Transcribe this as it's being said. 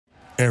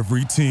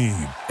Every team,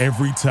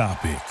 every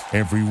topic,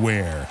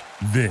 everywhere.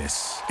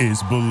 This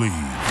is Believe.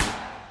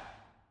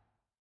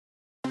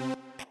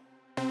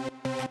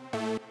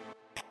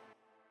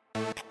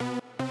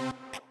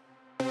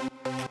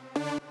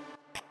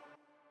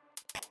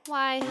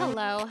 Why,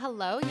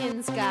 hello,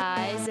 yins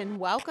guys, and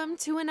welcome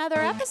to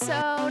another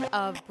episode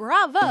of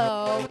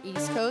Bravo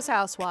East Coast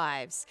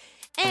Housewives.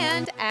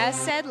 And as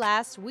said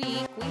last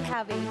week, we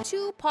have a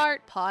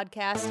two-part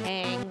podcast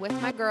hang with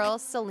my girl,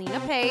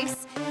 Selena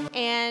Pace.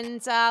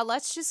 And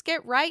let's just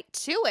get right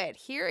to it.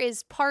 Here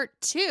is part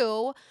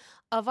 2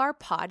 of our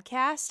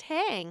podcast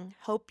hang.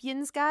 Hope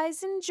yins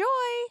guys enjoy.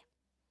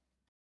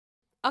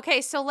 Okay,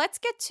 so let's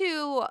get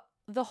to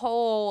the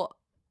whole...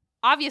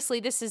 Obviously,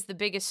 this is the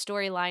biggest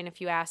storyline,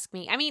 if you ask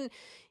me. I mean,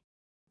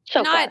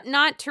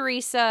 not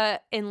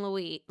Teresa and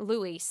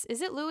Luis.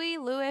 Is it Louis?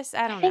 Louis?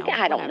 I don't know.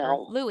 I don't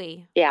know.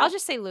 Louis. Yeah. I'll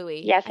just say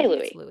Louis. Yeah, say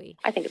Louis. It's Louis.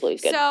 I think it's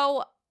Louis good.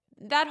 So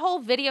that whole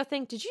video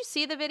thing, did you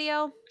see the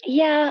video?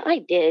 Yeah, I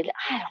did.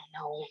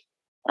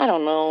 I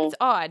don't know. It's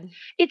odd.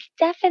 It's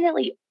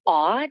definitely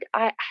odd.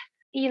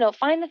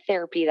 Find the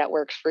therapy that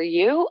works for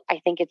you. I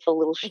think it's a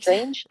little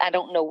strange. I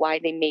don't know why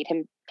they made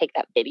him take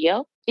that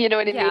video. You know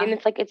what I mean?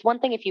 It's like, it's one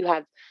thing if you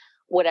have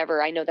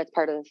whatever. I know that's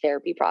part of the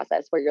therapy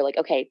process where you're like,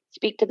 okay,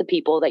 speak to the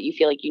people that you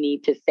feel like you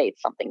need to say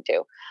something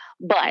to.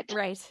 But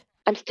right.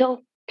 I'm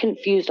still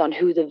confused on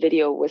who the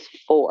video was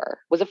for.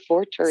 Was it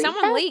for Teresa?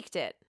 Someone leaked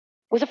it.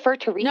 Was it for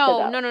Teresa?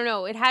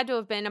 No. It had to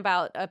have been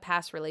about a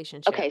past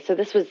relationship. Okay, so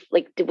this was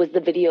was the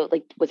video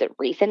was it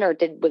recent or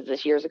was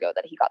this years ago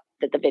that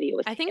the video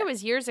was? I think it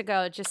was years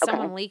ago. Just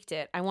someone leaked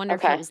it. I wonder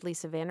if it was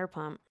Lisa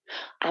Vanderpump.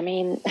 I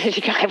mean,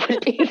 I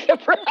wouldn't be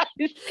surprised.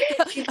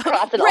 She's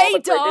crossing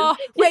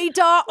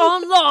Radar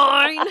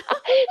online.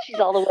 She's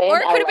all the way. Or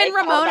it could have been LA,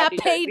 Ramona,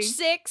 page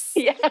 6.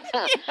 Yeah.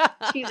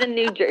 She's in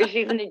New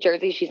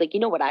Jersey. She's like, you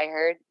know what I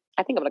heard?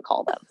 I think I'm gonna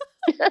call them.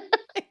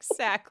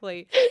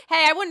 Exactly.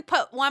 Hey, I wouldn't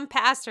put one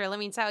past her, let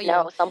me tell you.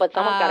 No, someone's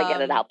got to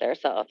get it out there.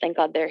 So thank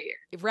God they're here.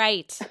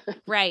 Right.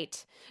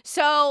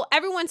 So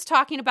everyone's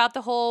talking about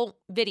the whole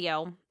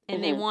video,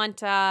 and they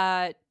want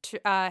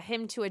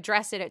him to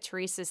address it at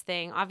Teresa's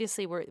thing.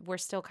 Obviously, we're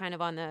still kind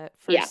of on the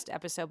first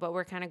episode, but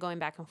we're kind of going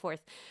back and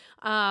forth.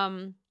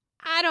 I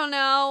don't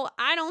know.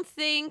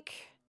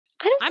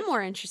 I'm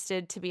more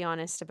interested, to be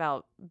honest,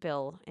 about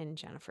Bill and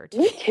Jennifer.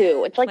 Me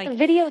too. It's like the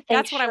video thing.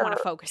 That's what I want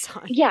to focus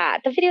on. Yeah,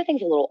 the video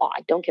thing's a little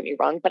odd. Don't get me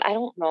wrong, but I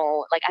don't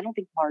know. I don't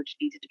think Marge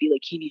needed to be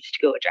like, he needs to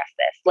go address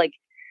this.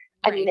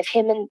 I mean, if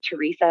him and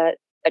Teresa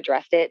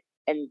addressed it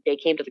and they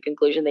came to the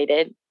conclusion they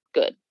did,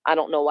 good. I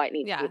don't know why it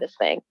needs to be this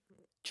thing.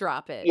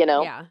 Drop it. You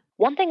know? Yeah.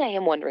 One thing I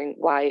am wondering,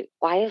 why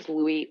is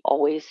Louis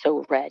always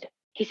so red?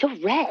 He's so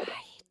red. Right.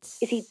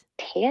 Is he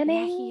tanning?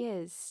 Yeah, he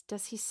is.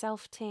 Does he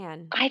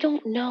self-tan? I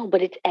don't know,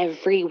 but it's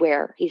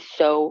everywhere. He's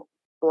so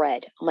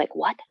red. I'm like,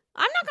 what?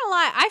 I'm not going to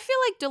lie. I feel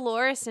like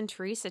Dolores and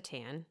Teresa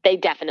tan. They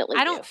definitely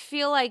do. I don't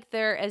feel like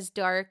they're as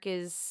dark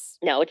as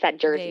No, it's that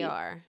Jersey. They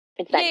are.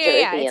 It's that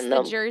Jersey in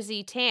them. It's the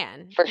Jersey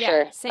tan. For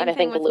sure. Same and I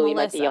thing think with Louis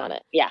Melissa. might be on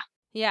it. Yeah.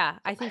 Yeah,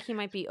 I think he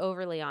might be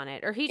overly on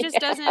it. Or he just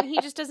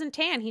doesn't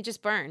tan. He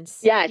just burns.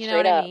 Yeah, you know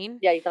what I mean?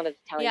 Yeah, he's not as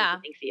Italian as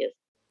he thinks he is.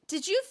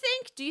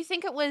 Do you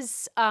think it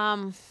was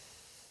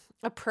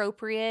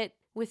appropriate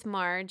with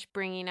Marge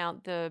bringing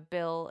out the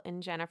Bill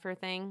and Jennifer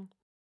thing?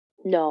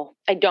 No,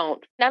 I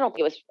don't. I don't think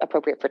it was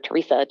appropriate for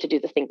Teresa to do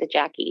the thing to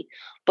Jackie,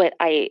 but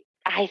I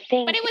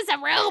think. But it was a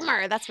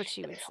rumor. That's what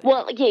she was saying.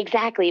 Well, yeah,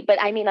 exactly.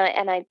 But I mean,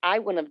 I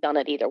wouldn't have done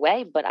it either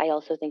way. But I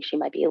also think she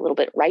might be a little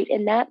bit right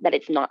in that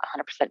it's not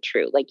 100%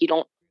 true. You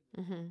don't.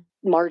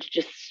 Marge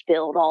just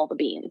spilled all the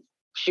beans.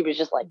 She was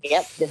just like,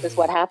 "Yep, this is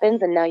what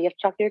happens," and now you have to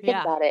talk to your kids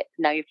about it.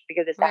 Now you have to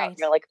figure this out. And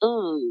you're like,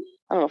 "Ooh,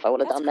 I don't know if I would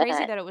have done that." That's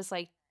crazy that it was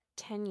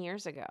 10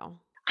 years ago.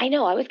 I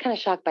know. I was kind of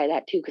shocked by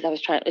that too, because I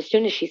was trying. As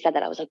soon as she said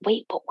that, I was like,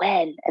 "Wait, but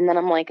when?" And then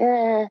I'm like,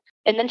 And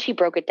then she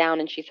broke it down,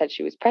 and she said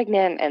she was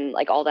pregnant, and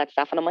all that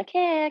stuff. And I'm like,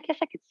 "Yeah, I guess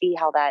I could see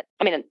how that."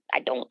 I mean, I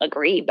don't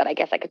agree, but I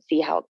guess I could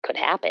see how it could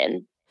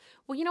happen.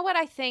 Well, you know what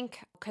I think?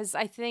 Because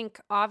I think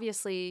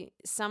obviously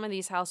some of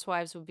these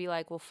housewives would be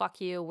like, "Well, fuck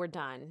you, we're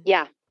done."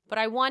 Yeah. But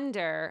I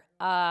wonder.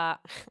 I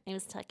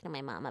was talking to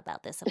my mom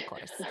about this, of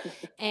course,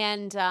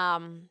 and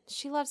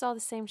she loves all the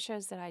same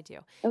shows that I do.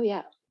 Oh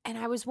yeah. And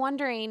I was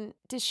wondering,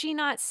 did she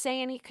not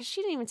say any? Because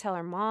she didn't even tell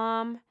her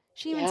mom.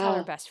 She didn't even tell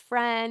her best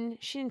friend.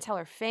 She didn't tell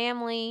her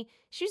family.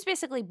 She was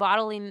basically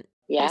bottling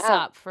this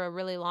up for a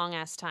really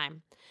long-ass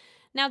time.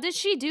 Now, did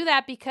she do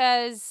that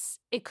because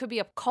it could be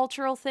a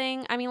cultural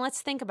thing? I mean,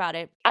 let's think about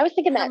it. I was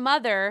thinking her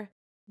mother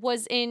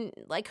was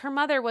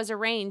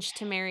arranged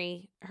to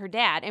marry her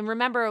dad. And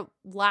remember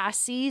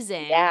last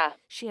season,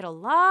 she had a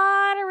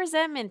lot of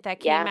resentment that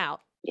came out.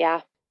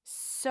 Yeah.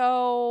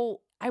 So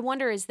I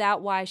wonder, is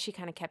that why she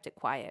kind of kept it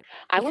quiet?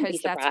 I wouldn't be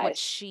surprised. That's what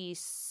she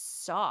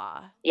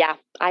saw. Yeah,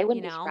 I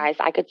wouldn't be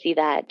surprised. I could see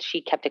that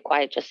she kept it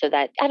quiet just so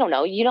that, I don't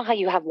know, you know how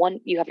you have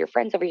your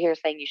friends over here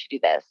saying you should do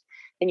this,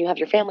 and you have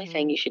your family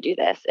saying you should do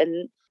this.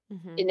 And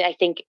I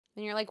think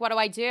And you're like, what do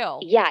I do?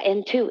 Yeah,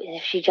 and too,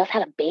 if she just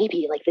had a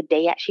baby, like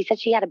she said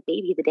she had a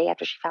baby the day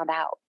after she found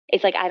out.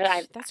 It's like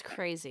That's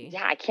crazy.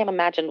 yeah, I can't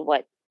imagine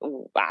what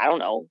I don't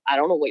know. I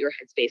don't know what your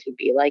headspace would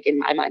be like. In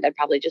my mind, I'd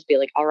probably just be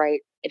like, all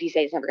right, if you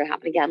say it's never gonna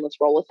happen again, let's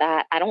roll with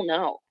that. I don't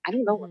know. I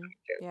don't know what I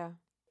would do. Yeah.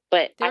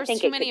 But There I was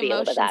think too it many could be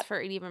over emotions that.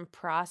 for it to even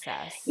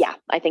process. Yeah,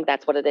 I think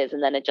that's what it is.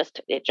 And then it just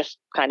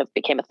kind of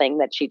became a thing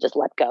that she just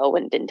let go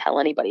and didn't tell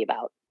anybody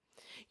about.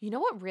 You know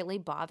what really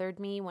bothered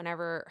me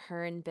whenever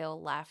her and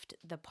Bill left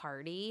the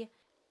party?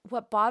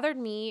 What bothered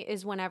me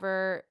is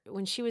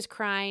when she was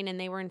crying and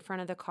they were in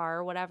front of the car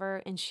or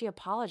whatever, and she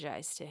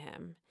apologized to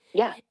him.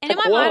 Yeah. And in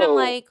my mind, I'm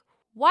like,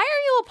 why are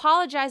you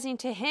apologizing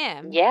to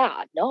him?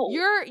 Yeah, no.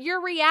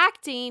 You're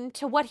reacting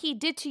to what he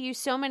did to you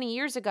so many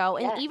years ago.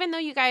 And even though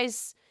you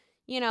guys,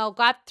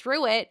 got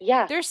through it,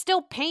 there's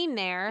still pain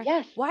there.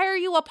 Yes. Why are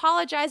you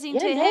apologizing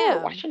to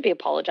him? I shouldn't be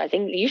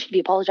apologizing. You should be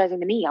apologizing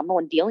to me. I'm the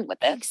one dealing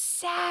with this.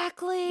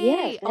 Exactly.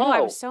 Yes, Oh, I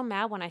no. was so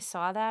mad when I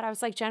saw that. I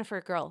was like,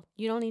 Jennifer, girl,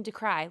 you don't need to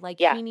cry. Like,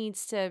 he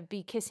needs to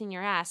be kissing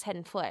your ass head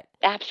and foot.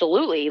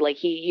 Absolutely. Like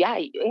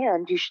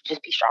and you should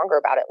just be stronger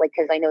about it. Like,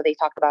 because I know they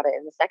talked about it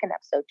in the second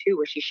episode too,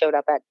 where she showed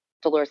up at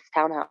Dolores'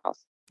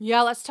 townhouse.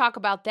 Yeah, let's talk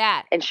about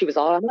that. And she was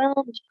all, I'm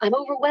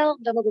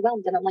overwhelmed.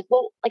 And I'm like,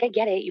 well, like, I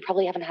get it. You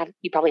probably haven't had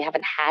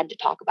to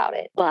talk about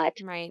it, but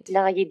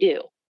now you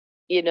do.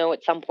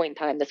 At some point in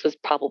time, this was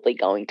probably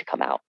going to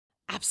come out.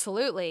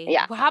 Absolutely.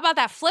 Yeah. Well, how about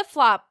that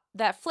flip-flop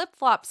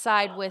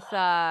side with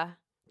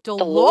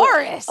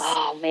Dolores?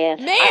 Oh, man.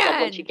 I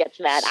love when she ggets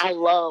mad. I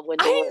love when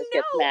Dolores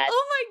gets mad.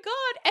 Oh, my God.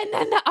 And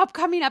then the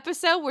upcoming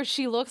episode where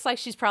she looks like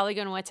she's probably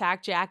going to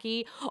attack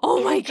Jackie.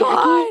 Oh, my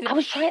God. I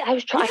was trying. I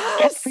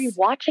kept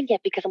rewatching it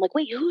because I'm like,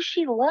 wait, who's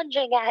she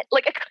lunging at?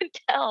 Like, I couldn't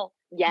tell.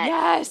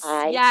 Yes.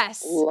 I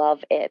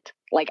love it.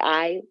 Like,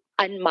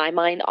 in my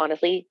mind,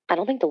 honestly, I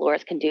don't think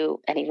Dolores can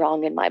do any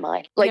wrong in my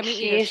mind. Like,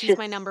 she's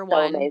my number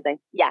one. Amazing.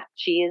 Yeah,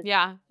 she is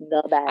the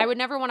best. I would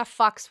never want to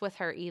fucks with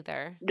her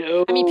either.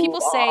 No. I mean,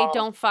 people say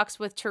don't fucks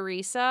with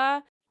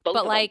Teresa.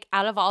 But like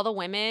out of all the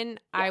women,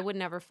 I would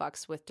never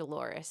fucks with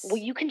Dolores. Well,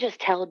 you can just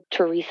tell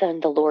Teresa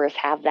and Dolores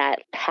have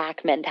that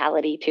pack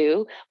mentality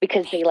too,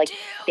 because they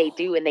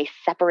do, and they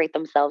separate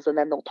themselves, and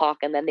then they'll talk,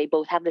 and then they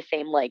both have the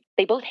same, like,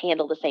 they both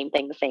handle the same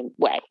thing the same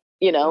way,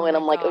 and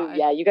I'm like, oh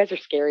yeah, you guys are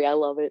scary. I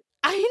love it.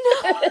 I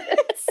know.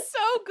 It's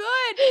so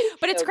good.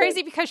 But it's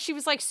crazy because she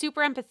was like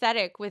super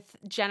empathetic with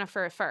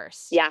Jennifer at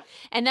first. Yeah.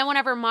 And then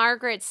whenever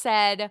Margaret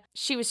said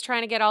she was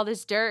trying to get all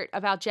this dirt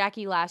about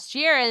Jackie last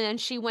year, and then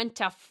she went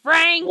to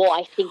Frank. Well,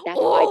 I think that's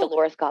why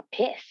Dolores got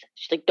pissed.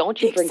 She's like,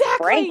 don't you bring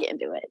Frank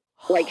into it.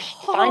 Like,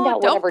 find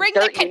out whatever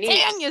dirt you need. Don't bring the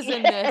Catanias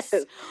in this.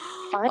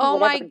 Find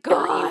whatever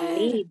dirt you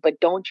need, but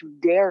don't you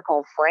dare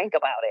call Frank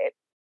about it.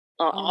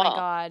 Oh my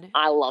God.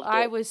 I loved it.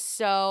 I was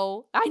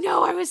so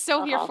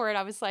here for it.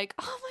 I was like,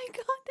 oh my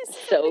God, this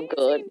is so amazing.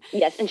 Good.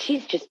 Yes, and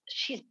she's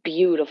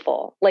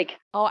beautiful. Like,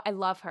 oh, I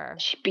love her.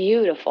 She's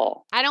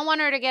beautiful. I don't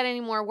want her to get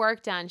any more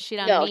work done. She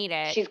doesn't need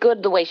it. She's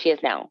good the way she is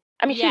now.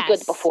 I mean, she's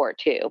good before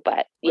too,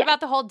 but What about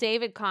the whole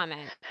David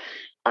comment?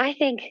 I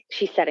think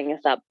she's setting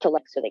us up to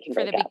so they can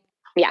break up.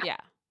 Yeah.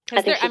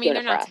 Because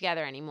they're not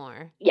together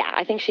anymore. Yeah,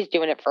 I think she's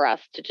doing it for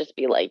us to just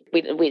be like,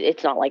 we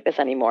it's not like this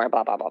anymore,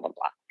 blah blah blah blah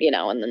blah.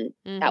 And then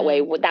that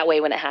way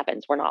when it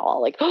happens, we're not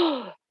all like,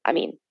 oh. I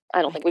mean,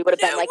 I don't think we would have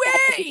been like that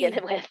to begin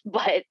with,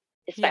 but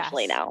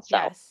especially now.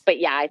 So, but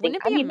yeah, I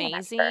think wouldn't it be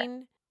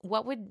amazing?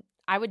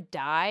 I would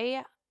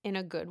die in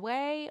a good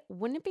way.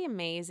 Wouldn't it be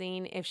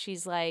amazing if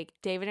she's like,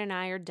 David and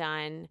I are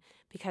done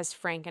because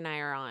Frank and I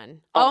are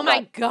on? Oh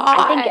my God!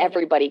 I think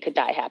everybody could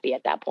die happy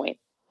at that point.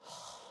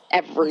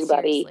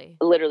 Everybody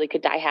literally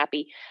could die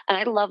happy. And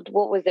I loved,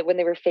 what was it when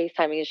they were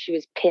FaceTiming and she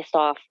was pissed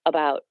off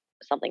about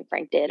something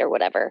Frank did or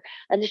whatever.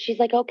 And then she's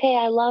like, okay,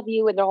 I love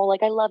you. And they're all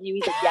like, I love you.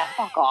 He's like, yeah,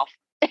 fuck off.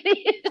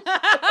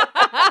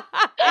 I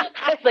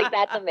was like,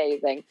 that's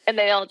amazing. And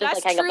they all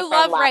just hang up the phone.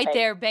 That's true love right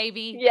there,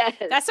 baby. Yes.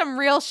 That's some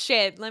real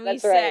shit, let me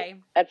say.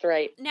 That's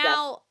right.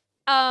 Now,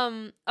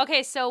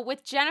 okay, so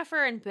with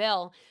Jennifer and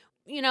Bill,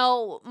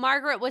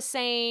 Margaret was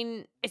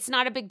saying it's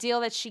not a big deal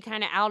that she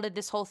kind of outed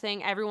this whole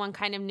thing. Everyone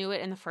kind of knew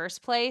it in the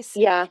first place.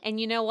 Yeah. And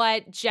you know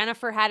what?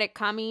 Jennifer had it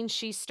coming.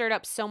 She stirred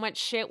up so much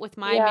shit with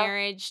my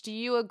marriage. Do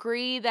you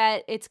agree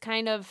that it's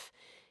kind of,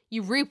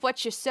 you reap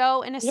what you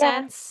sow in a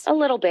sense? A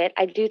little bit.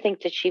 I do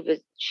think that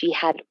she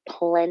had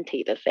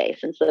plenty to say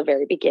since the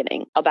very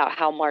beginning about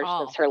how Marge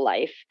lives her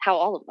life, how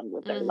all of them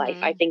live their life.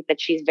 I think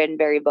that she's been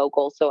very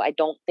vocal. So I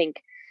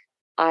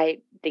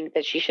think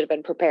that she should have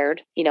been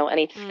prepared.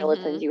 Any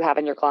skeletons you have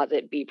in your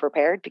closet, be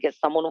prepared, because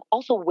someone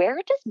also, where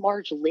does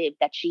Marge live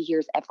that she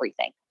hears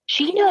everything?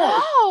 She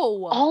knows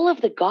all of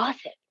the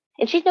gossip,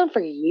 and she's known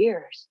for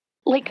years.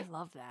 Like, I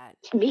love that.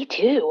 Me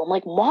too. I'm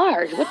like,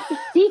 Marge, what's the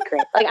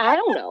secret? Like, I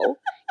don't know.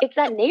 It's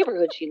that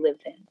neighborhood she lives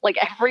in. Like,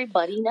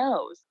 everybody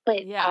knows.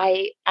 But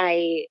I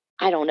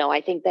don't know.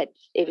 I think that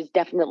it was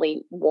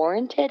definitely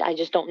warranted. I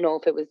just don't know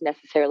if it was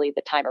necessarily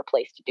the time or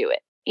place to do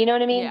it. You know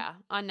what I mean? Yeah,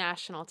 on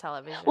national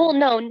television. Well,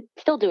 no,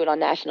 still do it on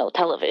national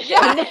television.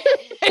 Yeah,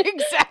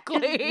 exactly.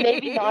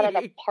 Maybe not at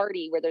a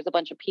party where there's a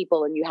bunch of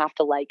people and you have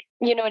to like,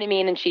 you know what I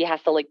mean? And she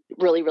has to like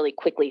really, really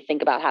quickly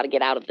think about how to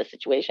get out of the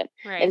situation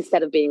Right.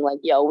 instead of being like,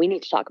 yo, we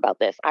need to talk about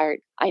this. I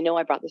know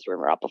I brought this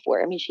rumor up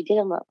before. I mean, she did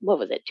on what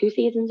was it, 2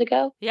 seasons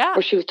ago? Yeah.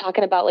 Where she was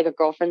talking about like a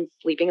girlfriend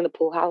sleeping in the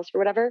pool house or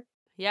whatever.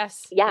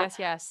 Yes. Yeah.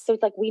 Yes. So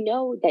it's like, we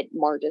know that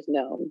Marge is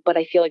known, but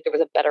I feel like there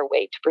was a better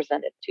way to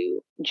present it to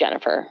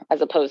Jennifer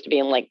as opposed to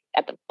being like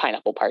at the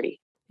pineapple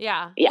party.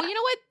 Yeah. Yeah. Well, you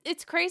know what?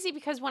 It's crazy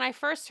because when I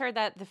first heard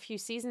that the few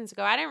seasons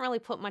ago, I didn't really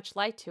put much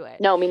light to it.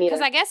 No, me neither.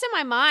 Because I guess in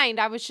my mind,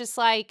 I was just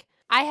like,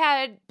 I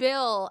had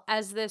Bill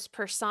as this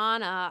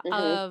persona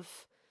of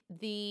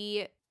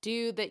the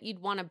dude that you'd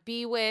want to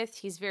be with.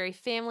 He's very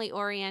family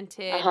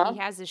oriented. He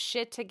has his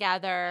shit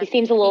together. He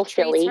seems a little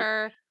silly.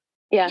 Her.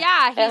 Yeah.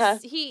 Yeah,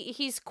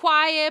 he's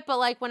quiet, but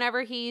like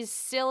whenever he's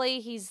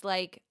silly, he's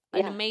like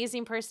an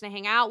amazing person to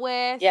hang out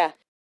with. Yeah.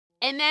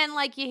 And then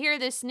like you hear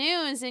this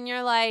news and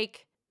you're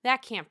like,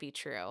 that can't be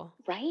true.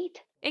 Right?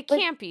 It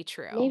can't be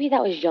true. Maybe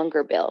that was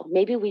younger Bill.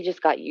 Maybe we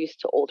just got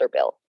used to older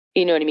Bill.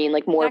 You know what I mean?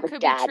 Like more of a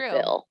dad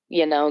Bill,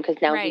 you know, because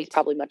now he's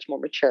probably much more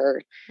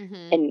mature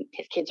and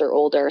his kids are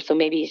older. So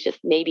maybe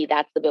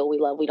that's the Bill we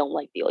love. We don't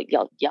like the like,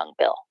 young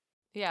Bill.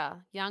 Yeah,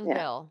 young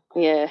Bill.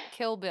 Yeah.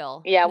 Kill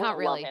Bill. Yeah, not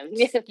really. Love him.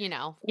 Just, you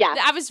know. Yeah.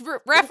 I was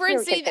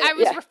referencing, I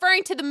was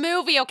referring to the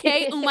movie,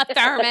 okay? Uma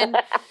Thurman.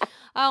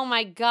 Oh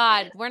my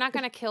God. We're not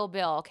going to kill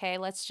Bill, okay?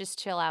 Let's just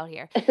chill out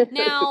here.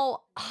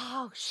 Now,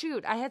 oh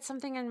shoot, I had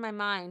something in my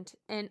mind.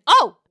 And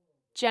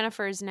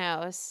Jennifer's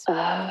nose.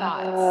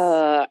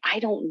 I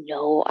don't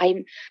know.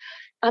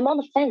 I'm on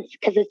the fence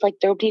because it's like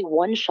there'll be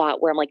one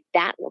shot where I'm like,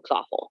 that looks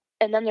awful.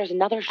 And then there's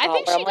another shot I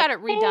think she got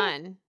it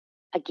redone.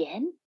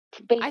 Again?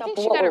 I think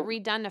she got it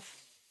redone to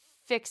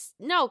fix.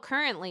 No,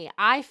 currently.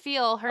 I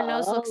feel her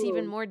nose looks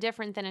even more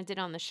different than it did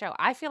on the show.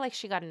 I feel like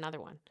she got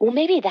another one. Well,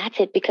 maybe that's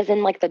it because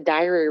in like the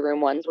diary room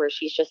ones where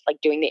she's just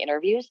like doing the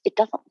interviews, it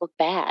doesn't look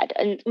bad.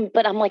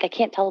 But I'm like, I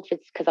can't tell if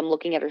it's because I'm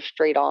looking at her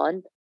straight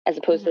on as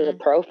opposed to the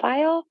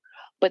profile.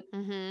 But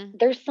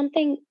there's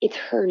something, it's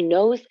her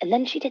nose. And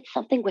then she did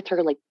something with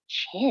her like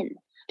chin.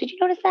 Did you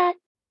notice that?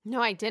 No,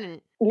 I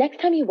didn't.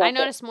 Next time you watch I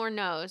noticed more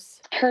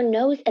nose. Her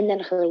nose and then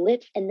her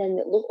lips and then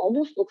it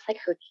almost looks like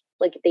her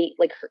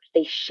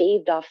they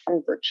shaved off some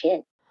of her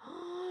chin.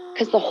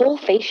 Because the whole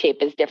face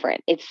shape is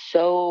different. It's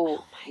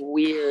so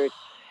weird. God.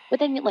 But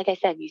then, like I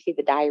said, you see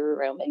the diary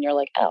room and you're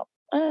like,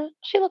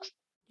 she looks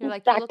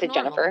back to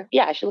Jennifer.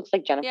 Yeah, she looks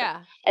like Jennifer.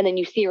 Yeah. And then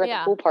you see her at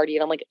the pool party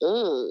and I'm like,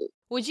 ugh.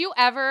 Would you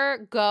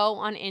ever go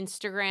on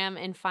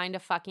Instagram and find a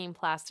fucking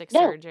plastic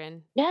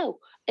surgeon? No.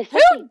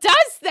 Who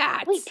does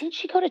that? Wait, didn't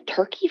she go to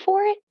Turkey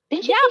for it?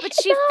 But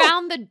she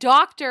found the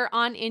doctor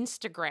on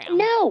Instagram.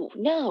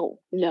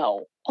 No.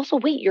 Also,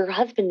 wait, your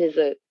husband is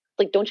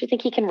don't you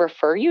think he can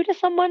refer you to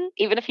someone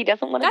even if he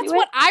doesn't want to do it? That's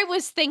what I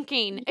was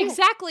thinking. Yeah.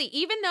 Exactly.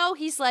 Even though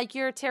he's like,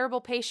 you're a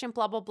terrible patient,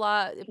 blah, blah,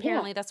 blah.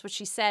 Apparently that's what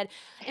she said.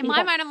 In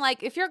my mind, I'm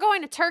like, if you're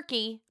going to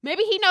Turkey,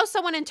 maybe he knows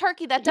someone in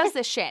Turkey that does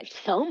this shit.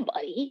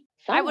 Somebody.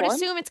 I would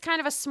assume it's kind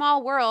of a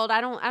small world.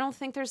 I don't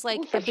think there's like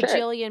a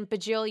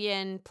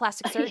bajillion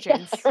plastic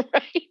surgeons. Yeah,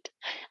 right.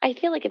 I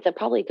feel like it's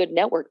probably a good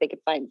network. They could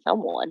find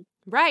someone.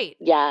 Right.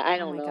 Yeah, I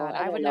don't know. God,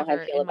 I would know never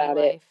how I feel about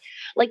it.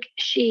 Like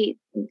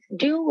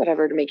do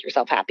whatever to make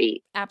yourself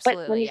happy.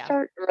 Absolutely. But when you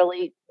start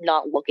really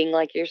not looking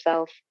like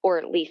yourself, or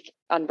at least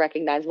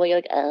unrecognizable, you're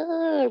like,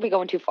 are we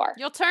going too far?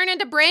 You'll turn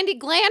into Brandy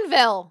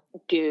Glanville.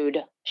 Dude,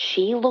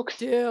 she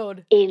looks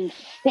insane.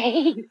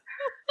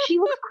 She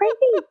looks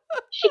crazy.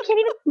 She can't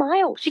even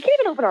smile. She can't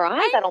even open her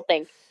eyes, I don't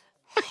think.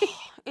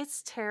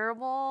 It's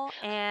terrible.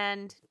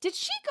 And did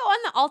she go on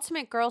the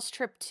Ultimate Girls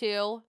Trip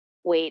too?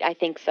 Wait, I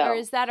think so. Or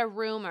is that a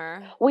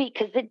rumor? Wait,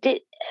 because it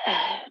did.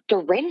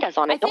 Dorinda's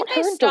on it. Don't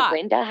her and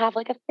Dorinda have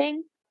like a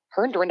thing?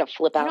 Her and Dorinda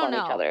flip out on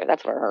each other.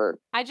 That's what I heard.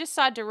 I just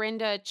saw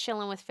Dorinda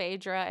chilling with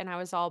Phaedra, and I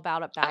was all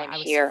about it. I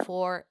was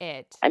for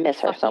it. I miss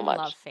her so much.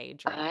 I love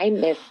Phaedra. I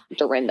miss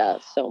Dorinda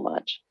so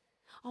much.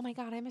 Oh my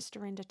God, I miss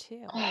Dorinda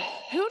too.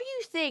 Who do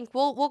you think?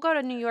 We'll go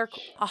to New York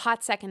a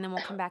hot second, then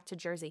we'll come back to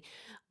Jersey.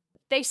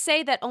 They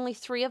say that only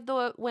 3 of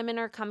the women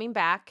are coming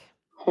back.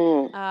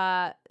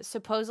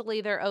 Supposedly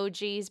they're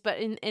OGs, but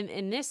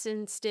in this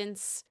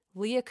instance,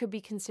 Leah could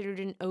be considered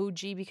an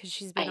OG because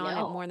she's been on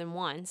it more than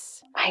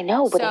once. I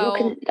know, but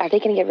are they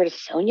going to get rid of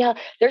Sonia?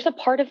 There's a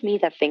part of me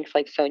that thinks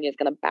like Sonia's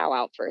going to bow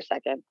out for a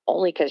second,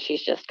 only because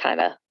she's just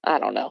kind of, I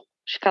don't know.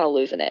 She's kind of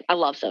losing it. I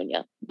love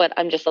Sonia, but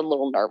I'm just a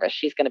little nervous.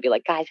 She's going to be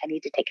like, guys, I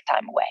need to take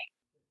time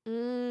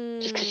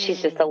away. Just because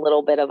she's just a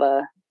little bit of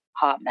a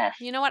hot mess.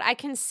 You know what? I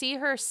can see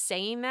her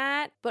saying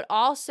that, but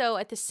also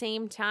at the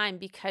same time,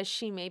 because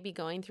she may be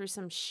going through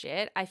some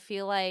shit, I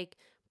feel like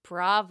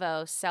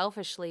Bravo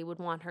selfishly would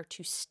want her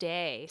to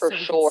stay For so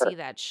we sure. can see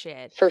that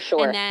shit. For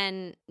sure. And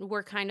then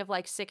we're kind of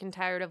like sick and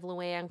tired of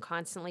Luann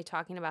constantly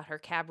talking about her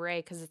cabaret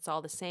because it's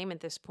all the same at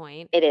this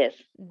point. It is.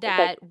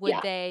 That would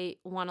they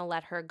want to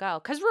let her go?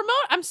 Because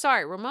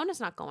Ramona's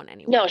not going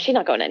anywhere. No, she's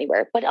not going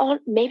anywhere. But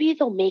maybe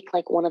they'll make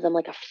like one of them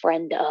like a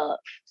friend of.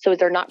 So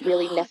they're not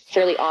really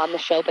necessarily on the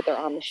show, but they're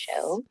on the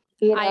show.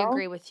 You know? I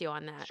agree with you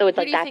on that. So it's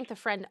Who like do you think the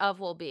friend of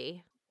will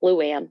be?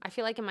 Luann. I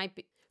feel like it might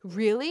be.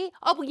 Really?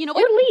 Oh, well, you know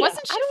what?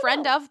 Wasn't she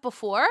friend of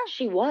before?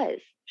 She was.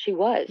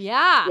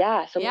 Yeah.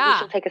 Yeah. So maybe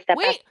she'll take a step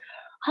back.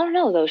 I don't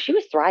know, though. She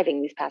was thriving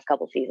these past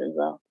couple seasons,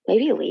 though.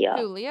 Maybe Leah.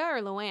 Who, Leah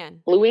or Luann?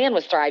 Luann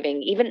was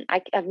thriving. Even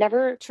I've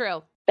never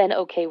True. been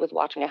okay with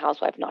watching a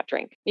housewife not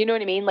drink. You know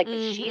what I mean? Like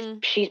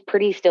she's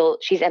pretty still.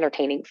 She's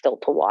entertaining still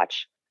to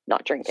watch.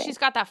 Not drinking. She's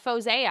got that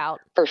fose out.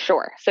 For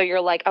sure. So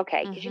you're like,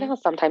 okay, because you know how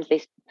sometimes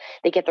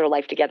they get their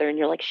life together and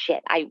you're like,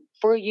 shit,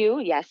 for you,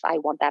 yes, I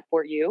want that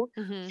for you.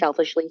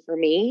 Selfishly for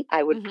me,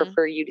 I would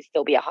prefer you to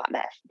still be a hot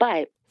mess.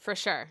 But for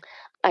sure.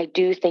 I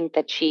do think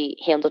that she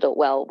handled it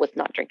well with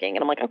not drinking.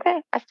 And I'm like,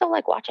 okay, I still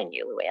like watching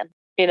you, Luann.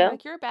 You know?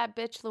 Like, you're a bad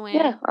bitch, Luann.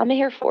 Yeah, I'm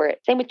here for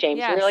it. Same with James.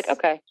 Yes. You're like,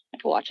 okay, I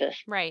can watch this.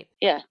 Right.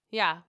 Yeah.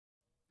 Yeah.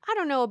 I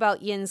don't know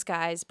about yins,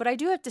 guys, but I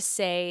do have to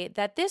say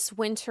that this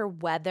winter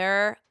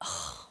weather,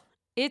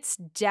 it's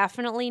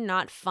definitely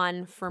not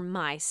fun for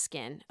my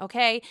skin,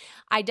 okay?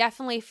 I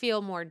definitely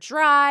feel more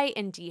dry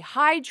and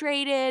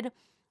dehydrated.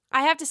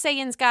 I have to say,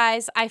 yins,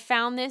 guys, I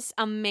found this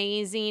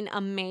amazing,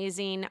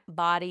 amazing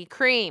body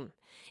cream.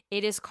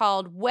 It is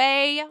called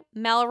Way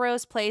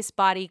Melrose Place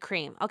Body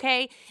Cream,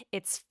 okay?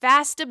 It's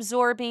fast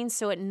absorbing,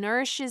 so it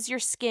nourishes your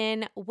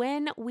skin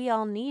when we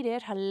all need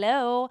it.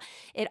 Hello.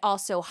 It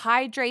also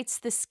hydrates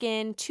the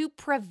skin to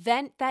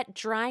prevent that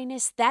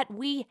dryness that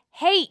we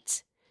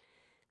hate.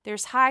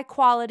 There's high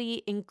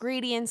quality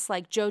ingredients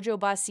like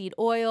jojoba seed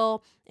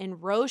oil and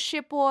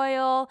rosehip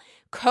oil,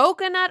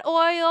 coconut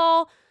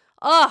oil.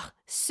 Ugh,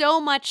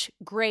 so much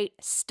great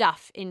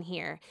stuff in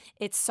here.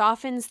 It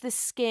softens the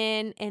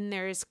skin and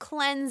there's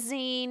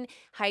cleansing,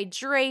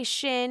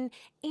 hydration,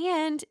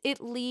 and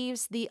it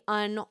leaves the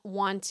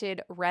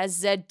unwanted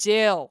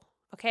residue.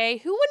 Okay,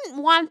 who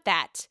wouldn't want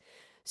that?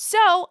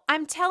 So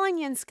I'm telling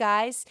you,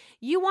 guys,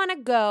 you want to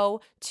go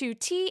to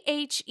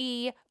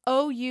THEOUAI.com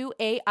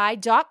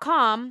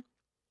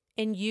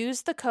and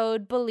use the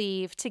code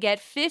BELIEVE to get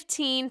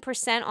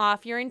 15%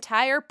 off your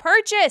entire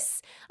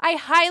purchase. I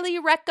highly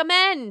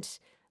recommend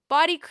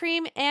body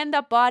cream and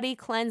the body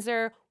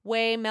cleanser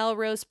Way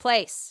Melrose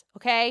Place,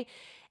 okay?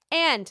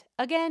 And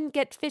again,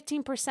 get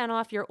 15%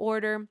 off your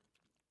order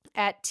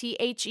at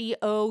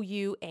THEOUAI.com,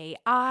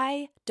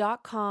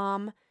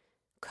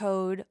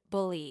 code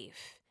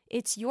BELIEVE.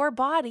 It's your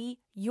body,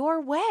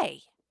 your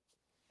way.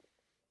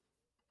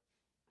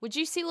 Would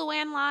you see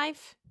Luann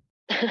live?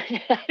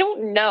 I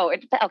don't know.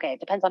 It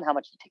depends on how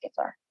much the tickets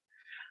are.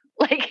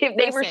 Like, if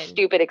they were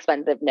stupid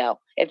expensive, no.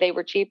 If they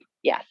were cheap,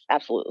 yes,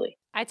 absolutely.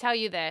 I tell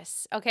you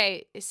this.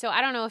 Okay, so I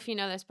don't know if you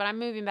know this, but I'm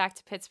moving back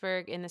to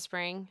Pittsburgh in the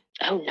spring.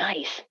 Oh,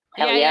 nice.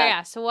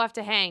 Yeah. So we'll have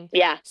to hang.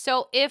 Yeah.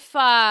 So if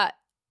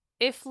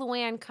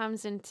Luann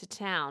comes into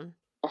town,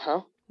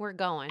 we're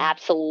going.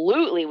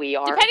 Absolutely, we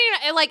are. Depending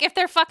on, like, if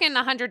they're fucking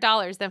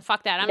 $100, then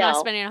fuck that. I'm not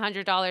spending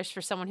 $100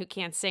 for someone who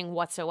can't sing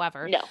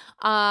whatsoever. No.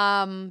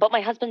 But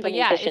my husband's a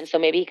musician, so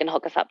maybe he can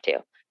hook us up too.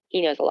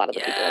 He knows a lot of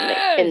the people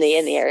in the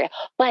area.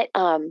 But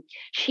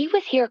she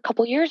was here a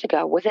couple years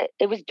ago.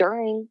 It was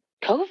during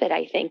COVID,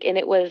 I think, and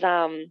it was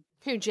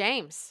who,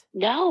 James?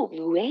 No,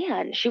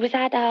 Luann. She was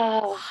at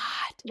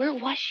where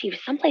was she?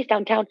 Someplace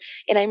downtown,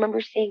 and I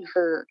remember seeing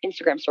her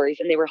Instagram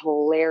stories, and they were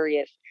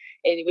hilarious.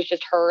 And it was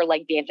just her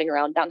like dancing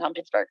around downtown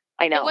Pittsburgh.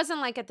 I know. It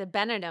wasn't like at the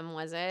Benedum,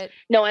 was it?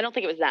 No, I don't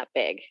think it was that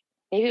big.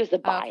 Maybe it was the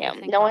Byam.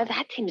 Okay, no,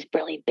 that seems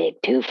really big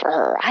too for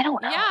her. I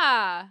don't know.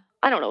 Yeah.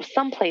 I don't know.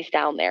 Someplace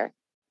down there.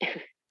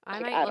 I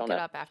might look it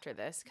up after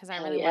this because I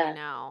really want to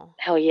know.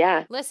 Hell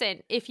yeah.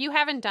 Listen, if you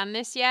haven't done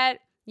this yet,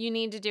 you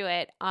need to do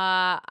it.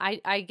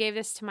 I gave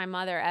this to my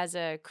mother as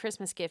a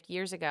Christmas gift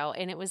years ago,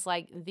 and it was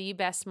like the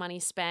best money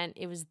spent.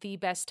 It was the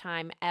best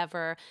time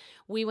ever.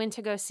 We went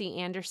to go see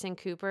Anderson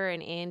Cooper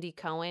and Andy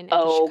Cohen at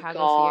the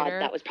Chicago Theater.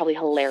 That was probably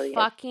hilarious.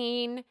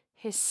 Fucking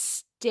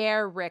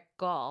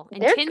hysterical.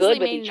 And They're Tinsley good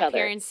with made each an other.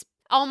 appearance.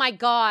 Oh my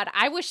God.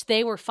 I wish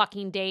they were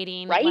fucking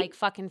dating, right? Like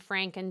fucking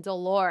Frank and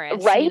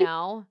Dolores, right? You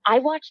know? I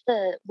watched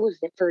what was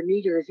it, for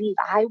New Year's Eve?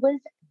 I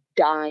was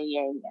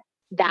dying.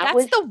 That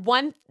is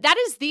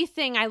the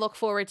thing I look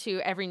forward to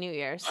every New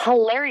Year's.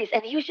 Hilarious.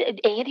 And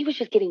Andy was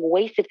just getting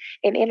wasted,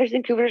 and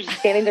Anderson Cooper was just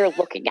standing there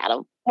looking at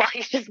him while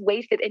he's just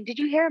wasted. And did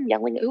you hear him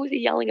yelling? Who was he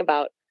yelling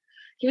about?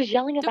 He was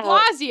yelling about De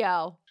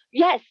Blasio.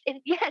 Yes,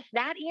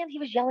 that, and he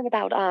was yelling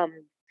about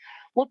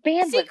what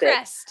band was it?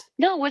 Seacrest.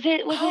 No, was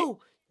it?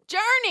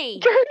 Journey.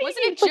 Journey.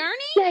 Wasn't it He's like- Journey?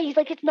 Yeah, he's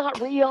like, it's not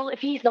real if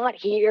he's not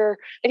here.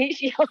 And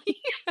he's yelling.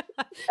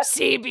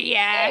 CBS.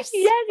 Yes,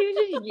 he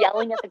was just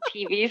yelling at the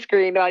TV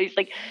screen while he's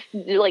like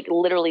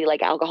literally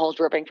like alcohol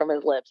dripping from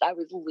his lips. I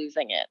was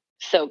losing it.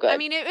 So good. I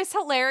mean, it was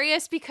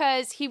hilarious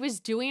because he was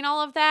doing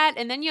all of that,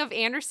 and then you have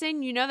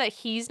Anderson. You know that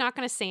he's not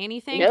going to say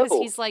anything because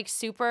No. he's like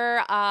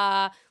super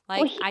I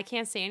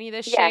can't say any of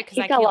this Yeah, shit because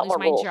he's I got a can't lot lose more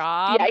my rules.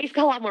 job. Yeah, he's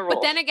got a lot more rules.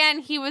 But then again,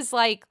 he was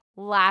like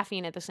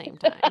laughing at the same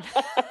time.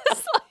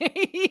 It's like,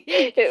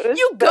 It was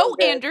you so go,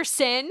 good.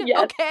 Anderson.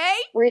 Yes. Okay.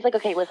 Where he's like,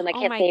 okay, listen, I Oh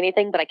can't my- say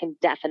anything, but I can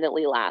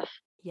definitely laugh.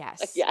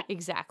 Yes. Yeah.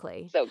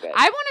 Exactly. So good.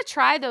 I want to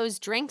try those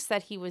drinks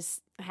that he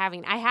was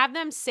having. I have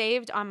them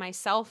saved on my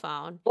cell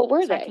phone. What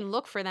were So they? I can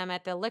look for them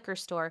at the liquor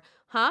store.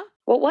 Huh?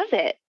 What was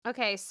it?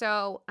 Okay,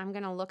 so I'm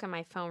going to look at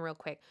my phone real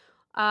quick.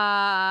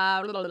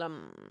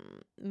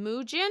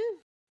 Mujin?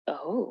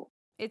 Oh.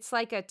 It's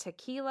like a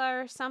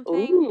tequila or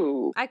something.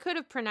 Ooh. I could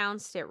have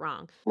pronounced it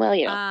wrong. Well,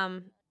 you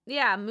know.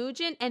 Yeah,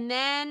 Mujin. And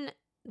then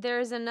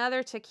there's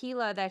another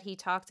tequila that he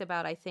talked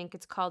about. I think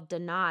it's called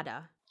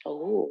Donada.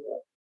 Oh.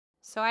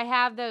 So I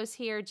have those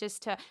here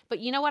just to, but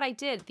you know what I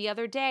did? The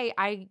other day,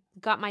 I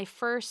got my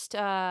first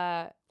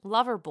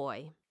Lover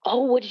Boy.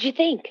 Oh, what did you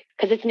think?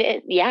 Because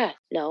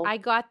no. I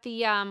got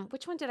the,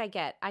 which one did I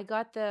get? I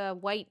got the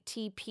white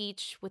tea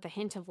peach with a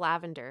hint of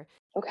lavender.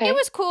 Okay. It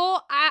was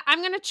cool. I'm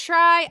going to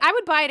try, I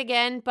would buy it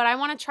again, but I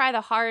want to try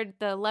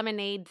the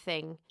lemonade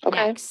thing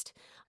next.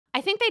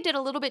 I think they did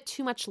a little bit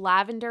too much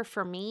lavender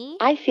for me.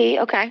 I see.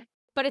 Okay.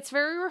 But it's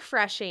very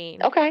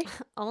refreshing. Okay.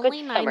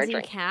 Only summer 90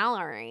 drink.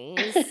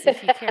 calories,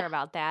 if you care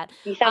about that.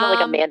 You sounded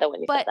like Amanda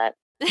when you said that.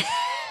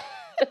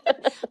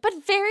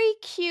 But very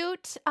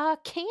cute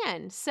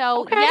can.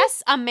 So, Okay.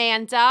 yes,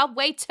 Amanda,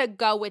 way to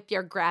go with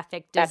your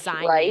graphic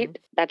design.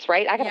 That's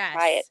right. I got to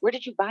try it. Yes. Where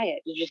did you buy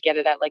it? Did you just get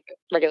it at like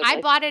regular I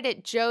place? bought it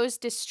at Joe's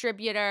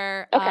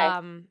Distributor, Okay.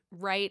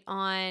 right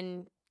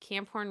on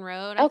Camp Horn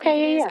Road. Okay, I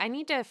think it is. yeah. I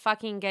need to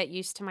fucking get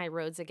used to my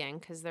roads again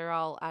because they're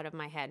all out of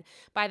my head.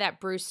 By that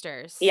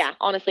Brewster's. Yeah,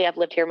 honestly, I've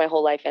lived here my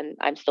whole life and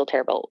I'm still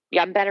terrible.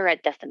 Yeah, I'm better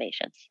at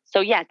destinations.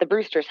 So yeah, the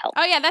Brewsters help.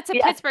 Oh yeah, that's a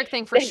Yeah. Pittsburgh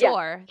thing for Yeah,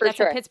 sure. for That's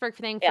sure. a Pittsburgh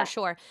thing Yeah. for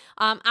sure.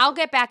 I'll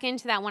get back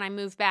into that when I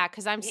move back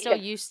because I'm still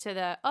Yeah. used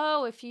to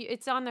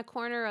it's on the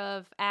corner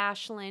of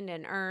Ashland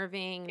and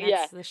Irving. That's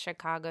Yeah. the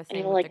Chicago thing.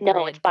 And you're with like, the no,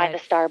 grid, it's by but-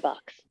 the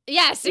Starbucks.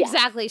 Yes, Yeah.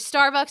 exactly.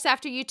 Starbucks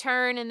after you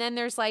turn, and then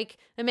there's like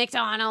the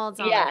McDonald's,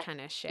 all Yeah. that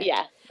kind of shit.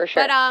 Yeah, for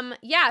sure. But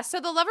yeah. So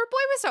the Lover Boy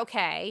was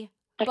okay.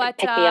 I could but,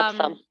 pick me up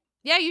some.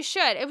 Yeah, you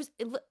should.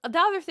 The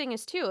other thing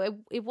is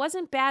too, it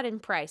wasn't bad in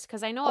price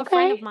because I know a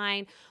friend of Okay.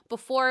 mine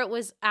before it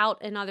was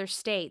out in other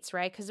states,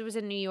 right? Because it was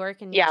in New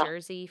York and New Yeah.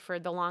 Jersey for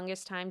the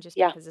longest time, just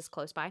Yeah. because it's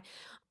close by.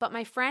 But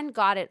my friend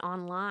got it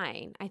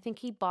online. I think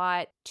he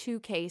bought 2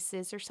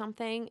 cases or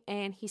something,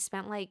 and he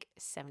spent like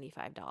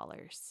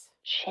 $75,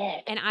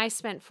 Shit. and I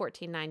spent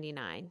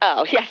 $14.99.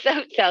 Oh yeah,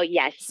 so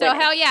yes. So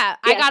winning. hell yeah,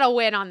 I Yes. got a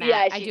win on that.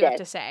 Yes, I you do have did.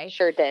 to say.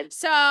 Sure did.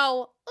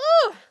 So,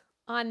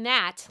 on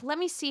that, let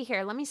me see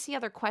here. Let me see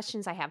other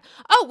questions I have.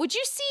 Oh, would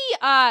you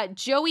see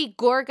Joey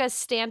Gorga's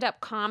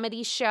stand-up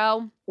comedy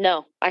show?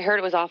 No, I heard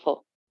it was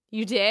awful.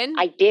 You did?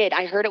 I did.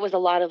 I heard it was a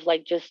lot of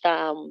like just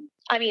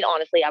I mean,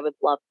 honestly, I would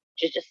love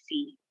to just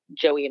see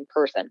Joey in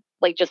person.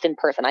 Like just in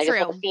person. I just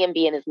want True. to see him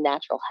be in his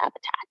natural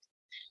habitat.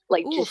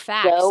 Like Ooh, just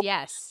facts,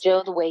 yes.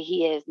 Joe the way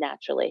he is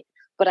naturally.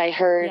 But I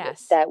heard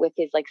Yes. that with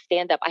his like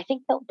stand up, I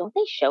think don't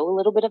they show a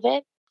little bit of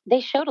it? They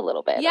showed a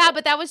little bit. of Yeah, it.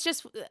 but that was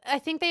just, I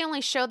think they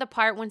only showed the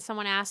part when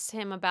someone asked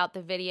him about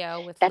the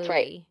video with That's Louis.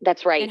 right.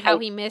 That's right. And how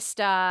he missed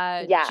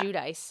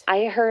Judice.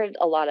 I heard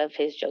a lot of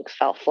his jokes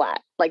fell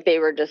flat. Like they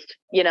were just,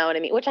 you know what I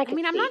mean? Which I I could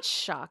mean, I'm see. not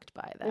shocked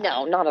by that.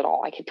 No, not at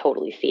all. I could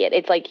totally see it.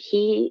 It's like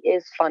he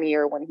is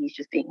funnier when he's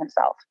just being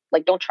himself.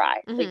 Like, don't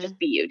try. Like, Mhm. just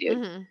be you, dude.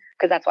 Mhm.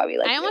 Because that's why we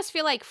like I you. almost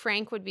feel like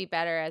Frank would be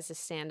better as a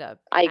stand-up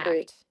I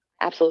agree. act.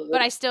 Absolutely.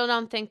 But I still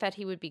don't think that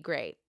he would be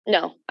great.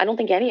 No, I don't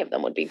think any of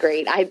them would be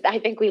great. I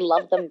think we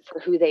love them for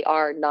who they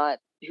are, not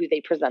who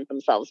they present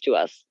themselves to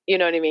us. You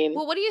know what I mean?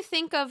 Well, what do you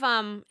think of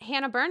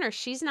Hannah Berner?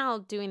 She's now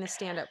doing the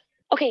stand-up.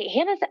 Okay,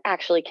 Hannah's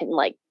actually can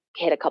like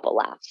hit a couple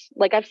laughs.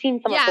 Like I've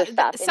seen some of her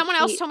stuff. and someone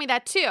else she- told me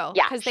that too.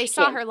 Yeah, because they she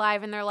saw can. her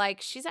live and they're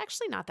like, she's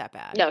actually not that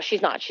bad. No,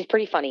 she's not. She's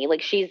pretty funny.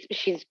 Like she's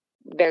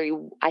very.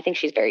 I think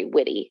she's very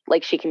witty.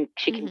 Like she can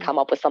Mhm. come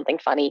up with something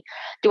funny.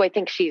 Do I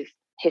think she's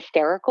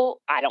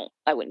hysterical?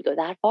 I wouldn't go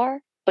that far.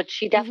 But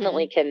she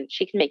definitely can.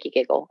 She can make you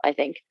giggle. I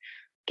think.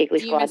 Giggly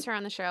Do you Squad. miss her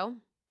on the show?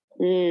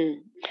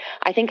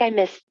 I think I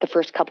missed the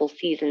first couple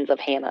seasons of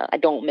Hannah. I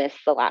don't miss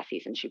the last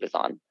season she was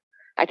on.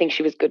 I think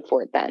she was good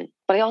for it then.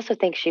 But I also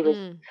think she was.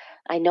 Mm.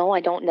 I know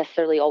I don't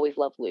necessarily always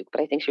love Luke,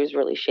 but I think she was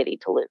really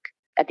shitty to Luke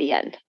at the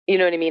end. You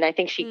know what I mean? I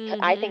think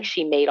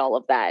she made all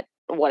of that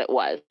what it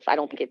was. I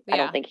don't think I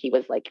Yeah. don't think he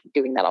was like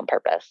doing that on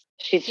purpose.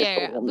 She's just Yeah,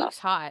 a little Luke's nuts.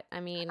 hot. I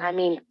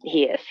mean,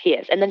 He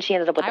is. And then she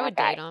ended up with I that would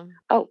guy. date him.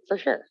 Oh, for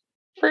sure.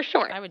 For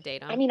sure. I would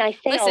date him. I mean, I say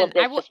all Listen, of this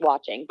I w- just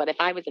watching, but if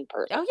I was in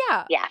person, oh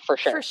yeah, yeah, for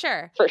sure. for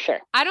sure. For sure.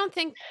 I don't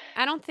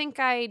think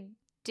I'd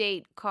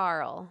date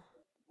Carl.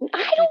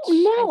 I don't which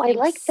I know. I think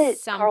like that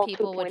some Carl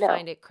people would 2.0.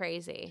 find it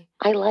crazy.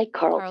 I like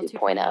Carl Carl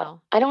 2.0. 2.0.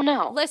 I don't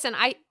know. Listen,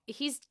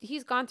 he's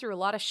gone through a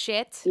lot of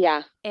shit.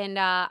 Yeah. And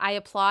I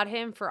applaud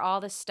him for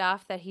all the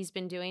stuff that he's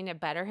been doing to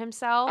better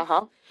himself.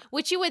 Uh-huh.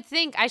 Which you would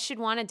think I should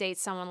want to date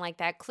someone like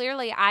that.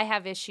 Clearly, I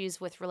have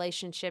issues with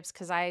relationships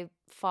because I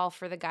fall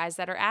for the guys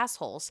that are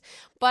assholes.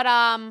 But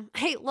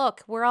hey,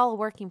 look, we're all a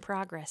work in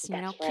progress, you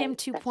know. That's Kim right.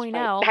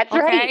 2.0. That's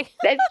okay? right.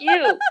 That's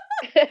you.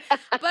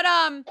 But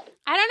I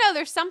don't know.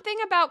 There's something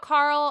about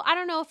Carl. I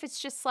don't know if it's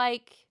just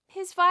like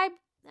his vibe.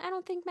 I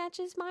don't think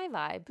matches my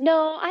vibe.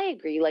 No, I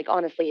agree. Like,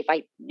 honestly, if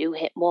I knew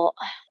him, well,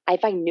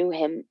 if I knew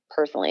him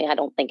personally, I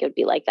don't think it would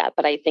be like that.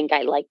 But I think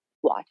I like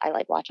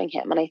watching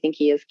him, and I think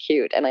he is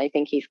cute, and I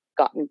think he's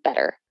gotten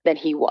better than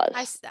he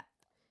was.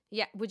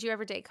 Yeah. Would you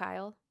ever date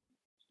Kyle?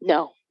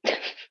 No.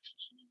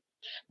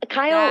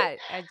 Kyle,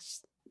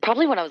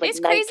 probably when I was like it's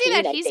 19, crazy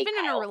that I'd he's date been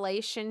in a Kyle.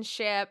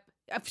 relationship,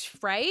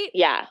 right?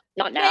 Yeah,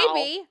 not now.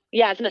 Maybe.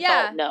 Yeah, as an adult,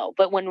 Yeah. no.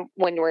 But when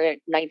we're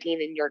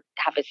 19 and you're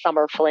have a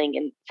summer fling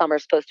and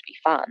summer's supposed to be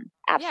fun,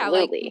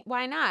 absolutely. Yeah, like,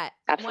 why not?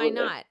 Absolutely.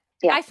 Why not?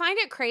 Yeah. I find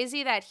it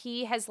crazy that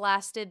he has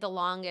lasted the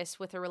longest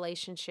with a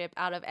relationship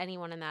out of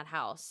anyone in that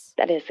house.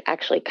 That is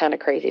actually kind of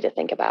crazy to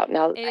think about.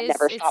 Now I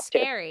never stopped it's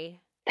scary.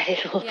 That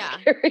is a little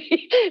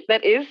scary.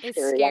 That is It's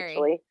scary, scary.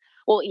 actually.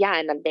 Well, yeah,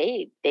 and then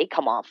they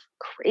come off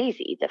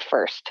crazy the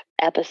first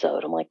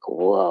episode. I'm like,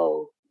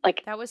 whoa.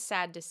 Like, that was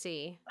sad to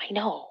see. I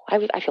know. I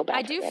feel bad.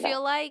 I do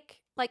feel like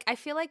I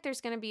feel like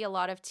there's going to be a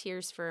lot of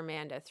tears for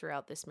Amanda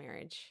throughout this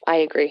marriage. I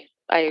agree.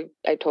 I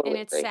totally And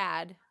it's agree.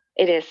 sad.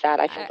 It is sad.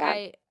 I feel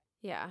bad.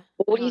 Yeah.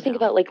 What do you think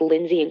about like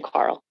Lindsay and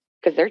Carl?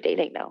 Because they're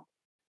dating now.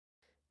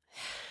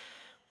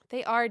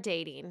 They are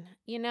dating.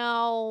 You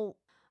know,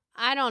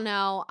 I don't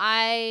know.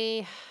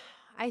 I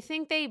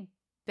think they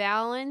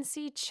balance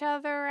each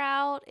other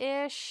out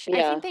ish. Yeah.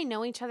 I think they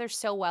know each other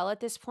so well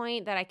at this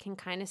point that I can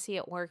kind of see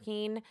it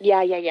working.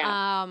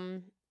 Yeah.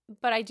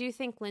 But I do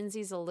think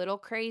Lindsay's a little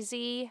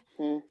crazy.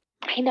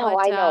 I know.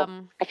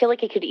 I feel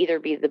like it could either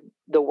be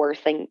the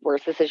worst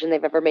decision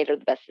they've ever made or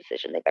the best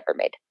decision they've ever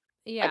made.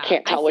 Yeah. I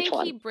can't tell which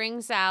one. I think he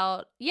brings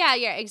out, yeah,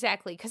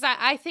 exactly. Because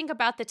I think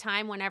about the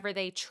time whenever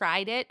they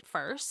tried it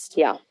first.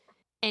 Yeah.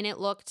 And it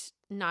looked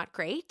not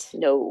great.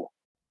 No.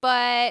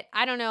 But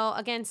I don't know.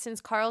 Again, since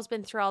Carl's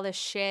been through all this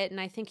shit, and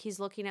I think he's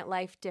looking at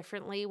life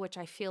differently, which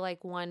I feel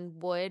like one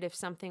would if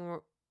something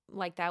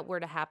like that were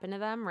to happen to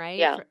them, right?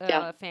 Yeah.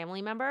 A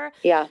family member.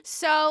 Yeah.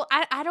 So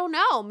I don't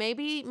know.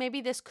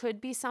 Maybe this could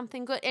be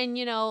something good. And,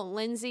 you know,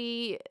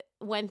 Lindsay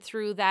went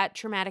through that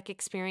traumatic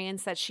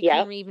experience that she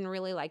couldn't even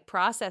really like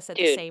process at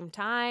the same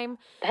time.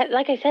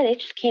 Like I said,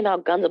 it just came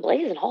out guns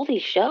a-blazing. All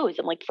these shows.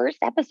 I'm like, first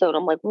episode,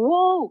 I'm like,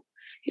 whoa.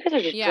 You guys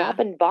are just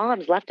dropping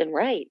bombs left and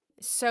right.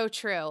 So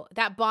true.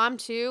 That bomb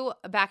too,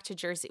 back to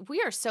Jersey.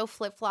 We are so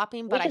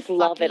flip-flopping, but I just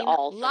love it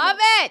all. Love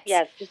it.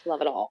 Yes, just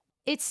love it all.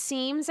 It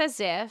seems as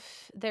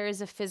if there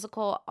is a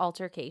physical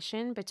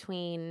altercation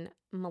between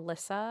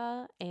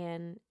Melissa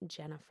and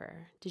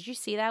Jennifer. Did you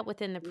see that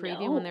within the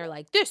preview when they're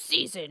like, this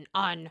season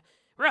on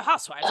Real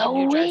Housewives of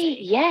New Jersey?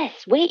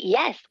 Yes.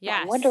 Yes.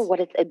 I wonder what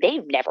it's...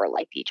 They've never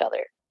liked each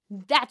other.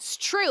 That's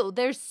true.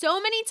 There's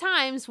so many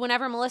times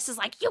whenever Melissa's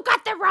like, you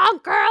got the wrong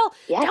girl.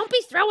 Yes. Don't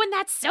be throwing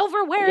that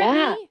silverware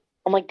at me.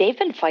 I'm like, they've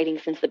been fighting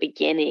since the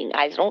beginning.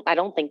 I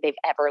don't think they've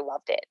ever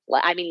loved it.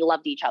 I mean,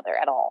 loved each other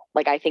at all.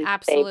 Like, I think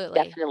they've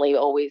definitely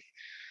always,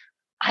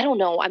 I don't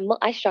know.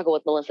 I struggle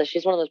with Melissa.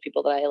 She's one of those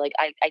people that I like.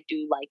 I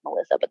do like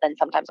Melissa, but then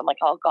sometimes I'm like,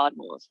 oh God,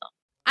 Melissa.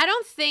 I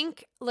don't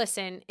think,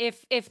 listen,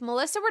 if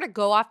Melissa were to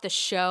go off the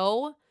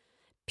show,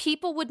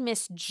 people would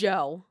miss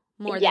Joe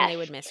more than they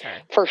would miss her.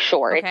 For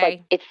sure.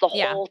 Okay? It's the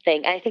whole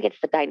thing. And I think it's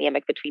the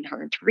dynamic between her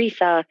and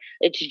Teresa.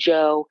 It's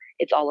Joe.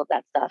 It's all of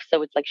that stuff.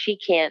 So it's like she's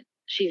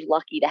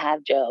lucky to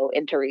have Joe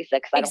and Teresa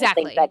because I don't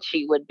think that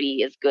she would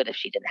be as good if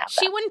she didn't have that.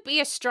 She wouldn't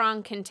be a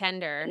strong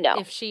contender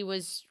if she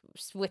was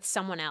with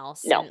someone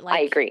else. No,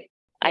 I agree.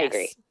 I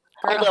agree.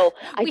 Girl, although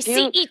we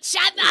see each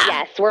other.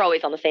 Yes, we're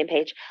always on the same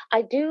page.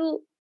 I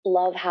do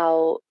love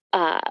how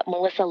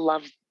Melissa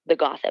loves the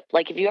gossip.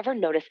 Like, if you ever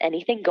notice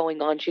anything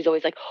going on, she's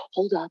always like,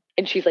 hold up.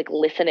 And she's like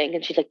listening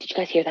and she's like, did you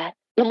guys hear that?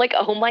 And I'm like,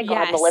 oh my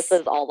God,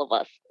 Melissa's all of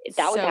us. If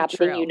that was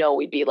happening, you know,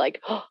 we'd be like,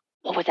 oh,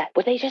 what was that?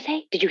 What did they just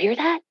say? Did you hear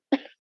that? Oh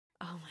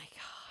my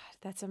God,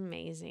 that's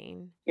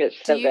amazing. It's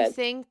so good. Do you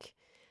think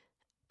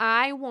do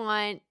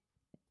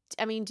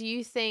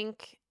you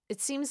think, it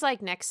seems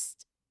like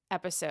next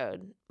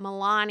episode,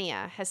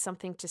 Melania has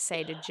something to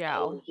say to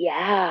Joe. Oh,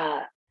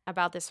 yeah.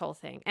 About this whole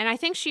thing. And I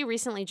think she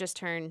recently just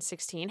turned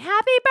 16.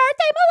 Happy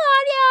birthday,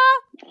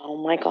 Melania!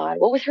 Oh my God.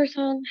 What was her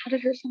song? How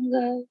did her song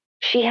go?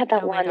 She had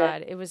that one. Oh my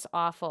God, it was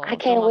awful. I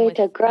can't wait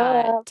to grow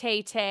up.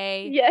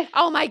 Tay-Tay. Yes.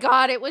 Oh my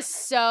God, it was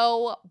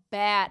so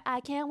bad.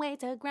 I can't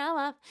wait to grow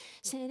up.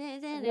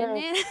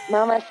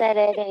 Mama said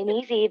it ain't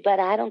easy, but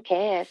I don't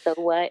care. So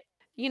what?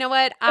 You know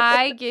what?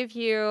 I give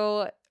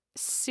you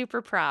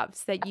super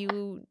props that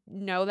you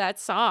know that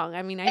song.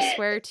 I mean, I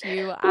swear to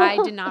you, I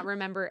did not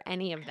remember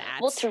any of that.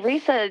 Well,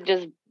 Teresa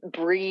just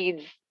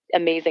breeds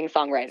amazing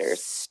songwriters.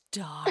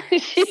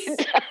 Stars. She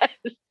does.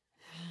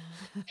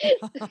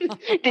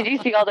 Did you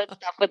see all that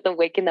stuff with the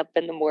waking up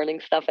in the morning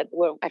stuff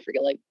I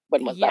forget, like,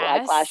 when was that,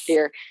 like last Yes.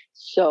 year?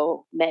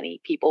 So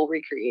many people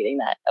recreating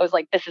that. I was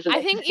like, this is I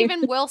amazing. think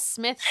even Will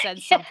Smith said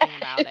something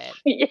about it.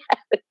 Yes.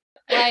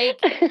 Like,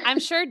 I'm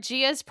sure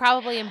Gia's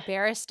probably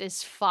embarrassed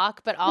as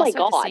fuck, but Oh my also at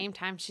the God. same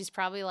time, she's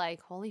probably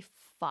like, holy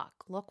fuck,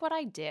 look what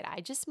I did.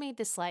 I just made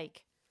this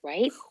like,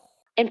 Right?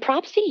 And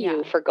props to you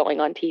Yeah. for going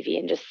on TV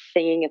and just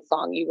singing a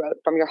song you wrote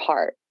from your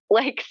heart.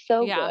 Like,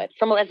 so Yeah. good.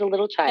 From as a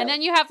little child. And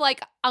then you have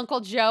like Uncle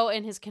Joe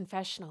in his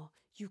confessional.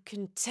 You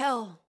can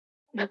tell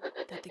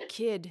that the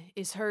kid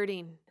is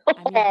hurting. I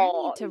mean,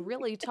 you need to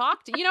really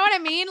talk to, you know what I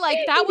mean? Like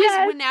that was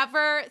Yes.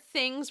 whenever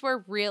things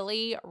were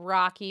really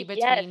rocky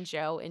between Yes.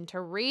 Joe and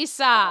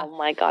Teresa. Oh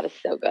my God,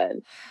 it's so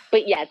good.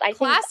 But yes, I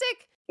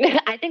Classic.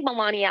 I think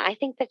Melania, I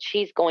think that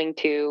she's going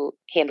to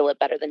handle it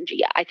better than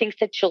Gia. I think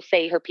that she'll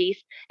say her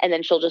piece and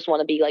then she'll just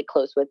want to be like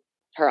close with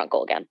her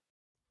uncle again.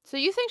 So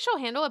you think she'll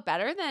handle it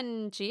better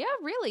than Gia?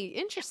 Really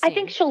interesting. I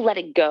think she'll let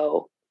it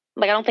go.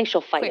 Like, I don't think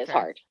she'll fight as Quicker.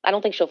 hard. I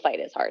don't think she'll fight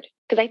as hard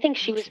because I think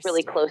she was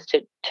really close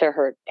to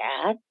her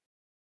dad.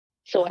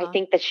 So I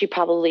think that she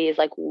probably is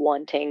like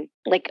wanting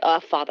like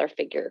a father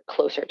figure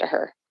closer to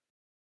her.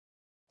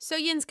 So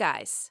Yins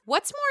guys,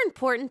 what's more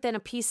important than a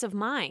peace of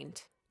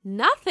mind?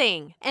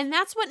 Nothing. And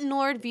that's what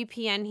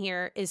NordVPN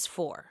here is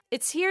for.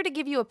 It's here to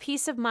give you a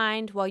peace of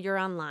mind while you're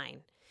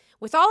online.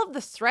 With all of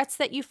the threats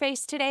that you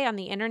face today on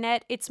the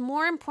internet, it's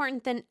more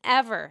important than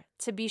ever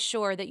to be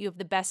sure that you have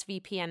the best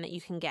VPN that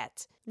you can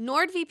get.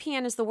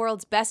 NordVPN is the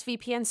world's best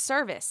VPN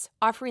service,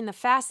 offering the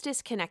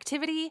fastest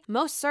connectivity,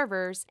 most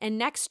servers, and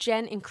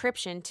next-gen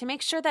encryption to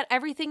make sure that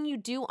everything you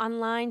do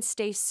online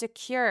stays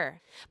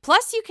secure.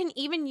 Plus, you can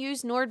even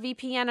use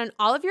NordVPN on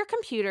all of your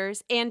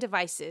computers and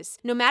devices,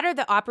 no matter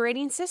the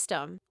operating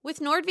system. With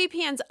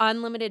NordVPN's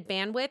unlimited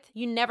bandwidth,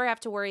 you never have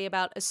to worry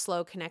about a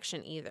slow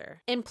connection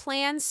either. And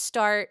plans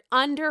start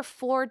under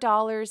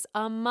 $4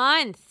 a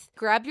month.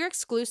 Grab your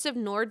exclusive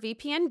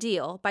NordVPN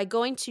deal by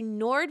going to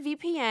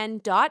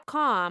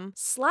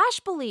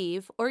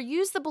nordvpn.com/believe or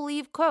use the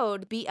Believe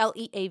code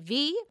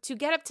BLEAV to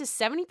get up to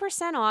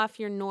 70% off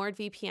your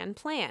NordVPN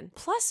plan,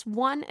 plus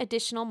 1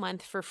 additional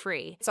month for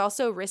free. It's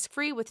also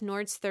risk-free with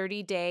Nord's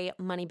 30-day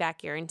money-back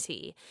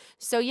guarantee.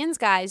 So Yins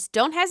guys,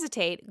 don't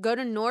hesitate. Go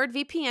to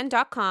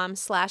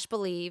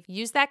nordvpn.com/believe,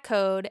 use that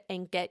code,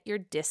 and get your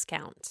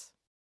discount.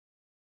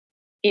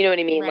 You know what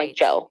I mean? Right. Like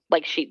Joe,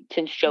 like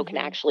since Joe can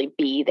actually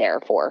be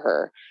there for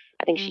her.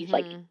 I think she's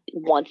like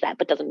wants that,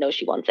 but doesn't know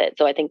she wants it.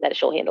 So I think that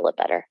she'll handle it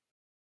better.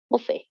 We'll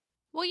see.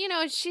 Well,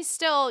 she's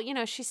still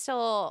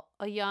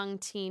a young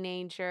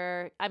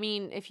teenager. I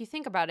mean, if you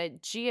think about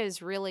it, she's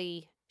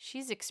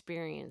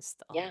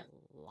experienced a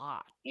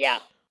lot. Yeah.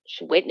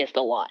 She witnessed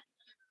a lot.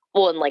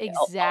 Well, and like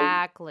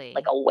exactly,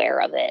 like aware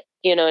of it.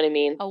 You know what I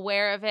mean?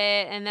 Aware of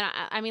it, and then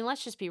I mean,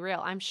 let's just be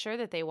real. I'm sure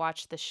that they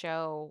watched the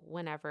show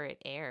whenever it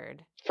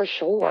aired. For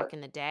sure. Back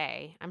in the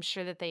day, I'm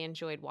sure that they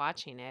enjoyed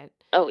watching it.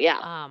 Oh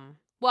yeah.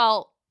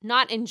 Well,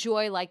 not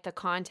enjoy like the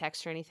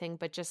context or anything,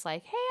 but just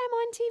like, hey, I'm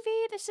on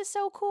TV. This is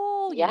so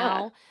cool. You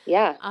know?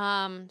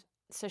 Yeah.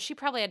 So she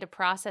probably had to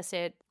process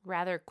it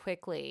rather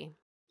quickly.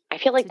 I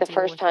feel like the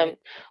first time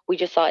we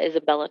just saw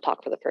Isabella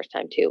talk for the first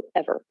time too,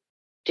 ever.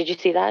 Did you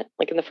see that?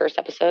 Like in the first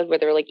episode where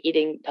they were like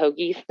eating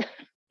hoagies?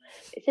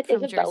 Is it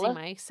from Isabella? Jersey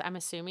Mike's? I'm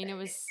assuming it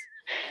was.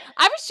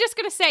 I was just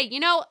gonna say,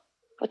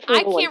 What's the I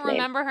little can't one's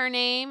remember her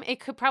name. It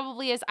could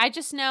probably is. I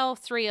just know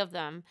 3 of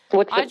them.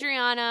 What's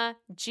Adriana,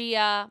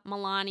 Gia,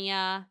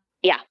 Melania.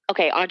 Yeah.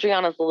 Okay.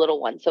 Adriana's the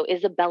little one. So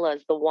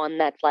Isabella's the one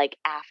that's like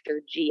after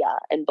Gia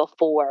and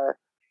before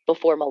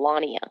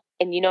Melania.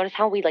 And you notice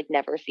how we like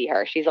never see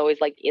her. She's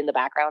always like in the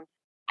background.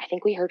 I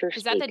think we heard her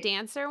Is speak. that the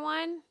dancer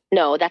one?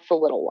 No, that's the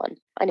little one.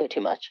 I know too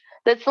much.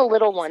 That's the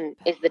little one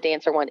is the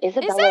dancer one.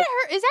 Isabella.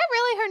 Is that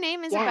really her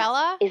name,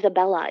 Isabella? Yeah,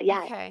 Isabella,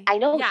 yeah. Okay. I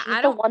know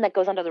she's the one that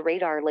goes under the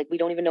radar. Like, we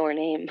don't even know her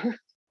name.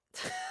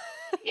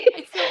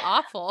 I feel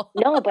awful.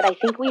 No, but I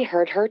think we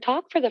heard her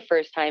talk for the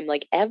first time,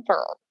 like,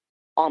 ever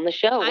on the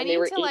show when they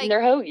were eating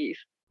their hoagies.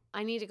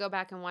 I need to go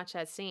back and watch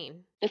that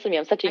scene. Listen to me,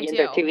 I'm such a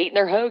yinzer too, eating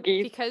their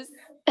hoagies. Because,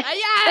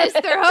 yes,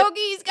 their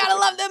hoagies. Gotta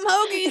love them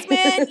hoagies,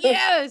 man.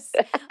 Yes.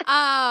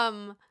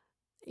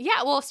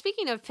 Yeah, well,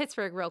 speaking of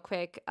Pittsburgh real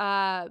quick,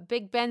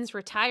 Big Ben's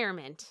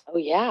retirement. Oh,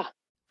 yeah.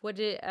 What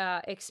did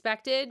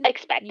expected?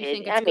 Expected. You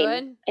think it's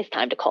good? It's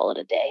time to call it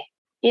a day.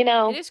 You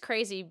know? It is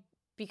crazy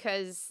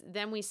because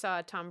then we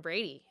saw Tom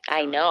Brady.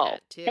 I know.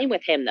 Same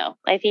with him, though.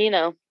 I think,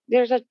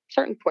 there's a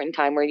certain point in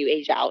time where you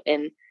age out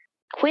and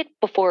quit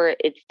before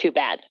it's too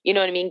bad. You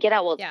know what I mean? Get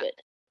out while it's good.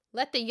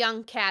 Let the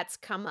young cats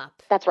come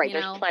up. That's right.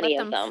 There's plenty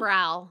of them. Let them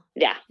prowl.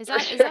 Yeah. Is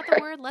that the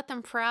word? Let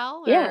them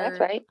prowl? Yeah, that's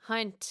right.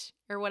 Hunt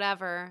or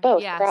whatever.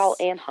 Both prowl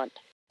and hunt.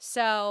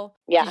 So,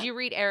 did you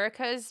read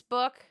Erica's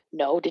book?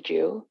 No, did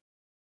you?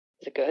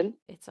 Is it good?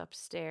 It's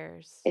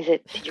upstairs.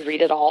 Did you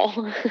read it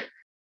all?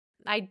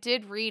 I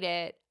did read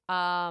it.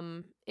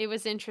 It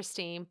was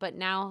interesting, but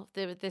now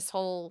this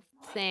whole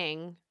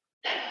thing,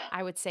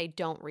 I would say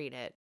don't read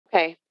it.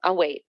 Okay, I'll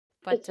wait.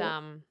 But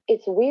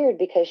it's weird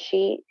because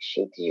she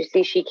did you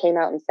see she came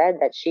out and said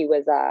that she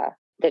was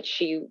that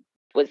she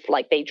was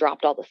like, they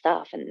dropped all the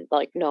stuff and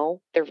like,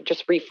 no, they're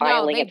just No,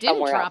 refiling they it didn't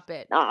somewhere else. drop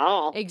it.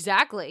 Uh-uh.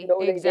 Exactly. No,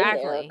 they didn't,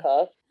 Exactly.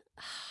 Erica.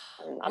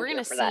 We're here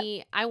gonna for that.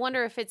 see. I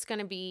wonder if it's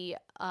gonna be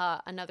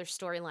another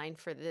storyline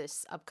for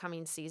this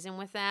upcoming season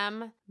with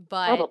them.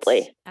 But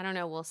Probably. I don't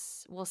know.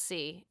 We'll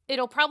see.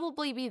 It'll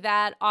probably be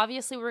that.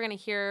 Obviously, we're gonna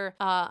hear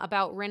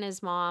about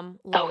Rinna's mom,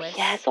 Lois. Oh,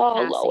 yes.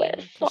 Passing,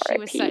 Lois. 'cause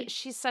R.I.P.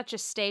 she's such a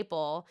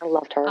staple. I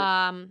loved her.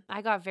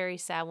 I got very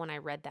sad when I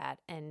read that.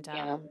 And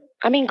yeah.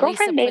 I mean, Lisa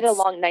Girlfriend made a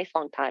puts- nice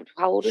long time.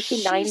 How old was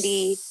she?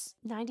 90?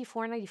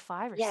 94,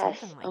 95 or Yes.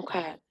 something like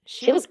Okay. that.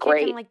 She was kicking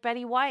great. like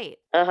Betty White.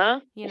 Uh-huh.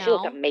 You She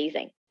looked know?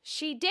 amazing.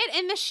 She did,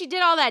 and then she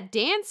did all that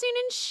dancing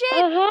and shit.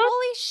 Uh-huh.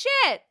 Holy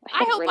shit! I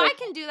think hope I Rinna's-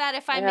 can do that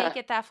if I Yeah. make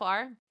it that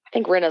far. I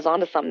think Rinna's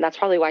onto something. That's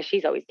probably why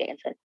she's always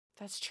dancing.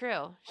 That's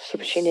true.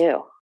 She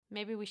knew.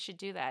 Maybe we should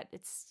do that.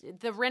 It's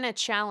the Rinna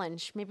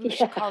challenge. Maybe we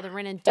should call the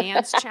Rinna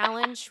dance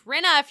challenge.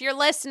 Rinna, if you're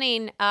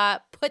listening,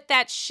 put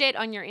that shit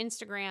on your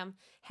Instagram.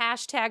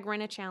 Hashtag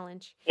Rinna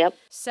challenge. Yep.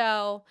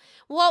 So,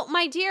 well,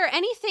 my dear,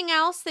 anything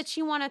else that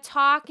you want to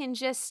talk and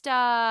just,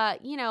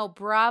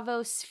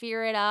 Bravo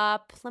sphere it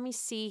up? Let me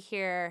see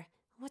here.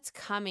 What's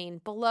coming?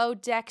 Below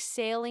deck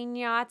sailing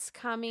yachts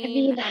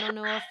coming. I don't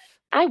know if...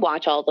 I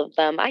watch all of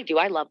them. I do.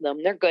 I love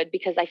them. They're good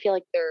because I feel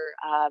like they're,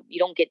 you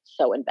don't get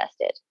so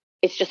invested.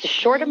 It's just a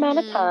short amount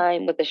of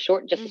time with a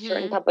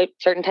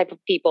certain type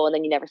of people, and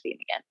then you never see them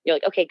again. You're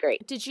like, okay,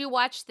 great. Did you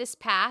watch this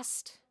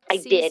past I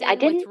did. I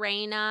didn't. with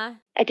Raina.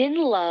 I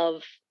didn't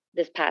love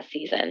this past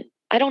season.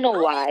 I don't know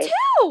why. Me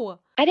too.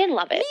 I didn't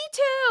love it. Me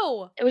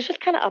too. It was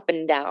just kind of up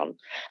and down.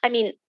 I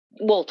mean,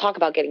 we'll talk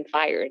about getting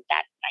fired.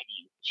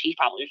 She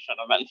probably should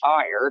have been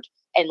fired.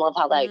 And love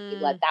how they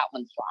let that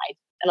one slide.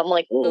 And I'm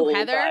like, ooh,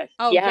 Heather? guys.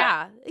 Oh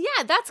yeah,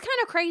 that's kind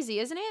of crazy,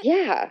 isn't it?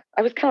 Yeah,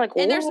 I was kind of like,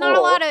 whoa. And there's not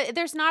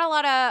a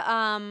lot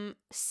of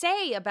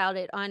say about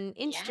it on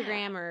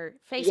Instagram or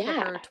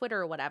Facebook or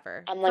Twitter or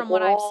whatever. I'm like, from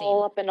what we're I've all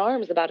seen. up in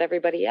arms about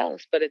everybody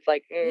else, but it's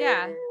like,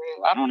 I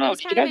don't know.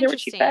 It's Did you guys hear what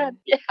she said?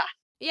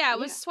 Yeah, it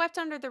was swept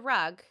under the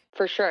rug.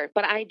 For sure.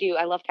 But I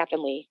love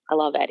Captain Lee. I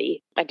love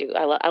Eddie. I do.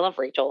 I love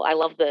Rachel. I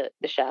love the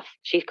chef.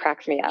 She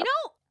cracks me up. You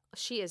know,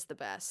 she is the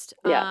best.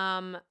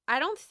 Yeah. I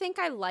don't think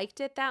I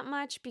liked it that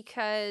much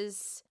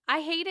because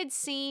I hated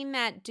seeing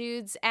that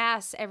dude's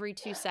ass every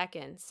 2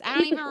 seconds. I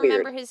don't even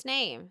remember his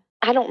name.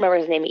 I don't remember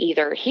his name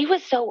either. He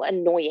was so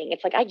annoying.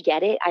 It's like, I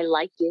get it. I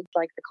like it.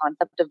 Like the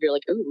concept of you're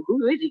like, ooh,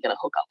 who is he going to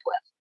hook up with?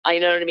 I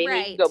know what I mean?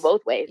 Right. He can go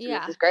both ways.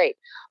 Yeah. This is great.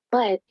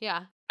 But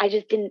yeah, I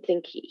just didn't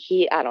think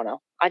he I don't know.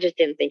 I just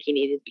didn't think he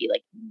needed to be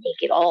like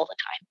naked all the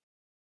time.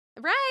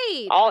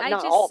 Right. All the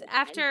time.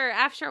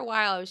 After a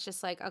while I was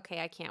just like, okay,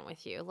 I can't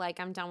with you. Like,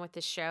 I'm done with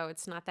this show.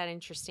 It's not that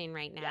interesting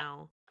right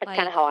now. That's like,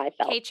 kind of how I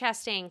felt. Kate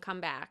Chastain,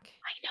 come back.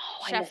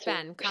 I know. Chef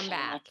Ben, come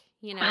back.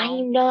 You know. I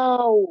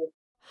know.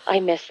 I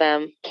miss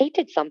them. Kate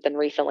did something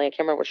recently. I can't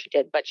remember what she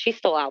did, but she's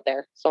still out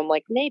there. So I'm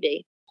like,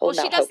 maybe. Well,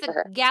 she does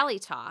the Galley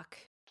Talk.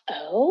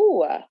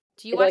 Oh.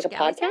 Do you watch like a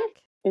Galley podcast? Talk?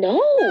 No.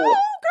 Girl.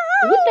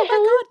 What the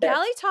hell is this?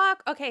 Galley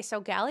Talk. Okay, so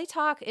Galley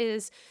Talk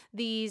is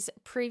these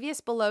previous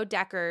Below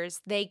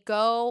Deckers. They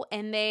go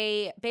and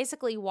they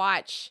basically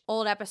watch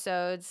old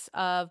episodes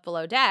of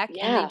Below Deck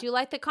and they do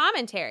like the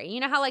commentary. You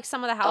know how like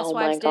some of the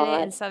housewives did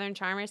it in Southern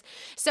Charmers?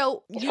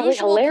 So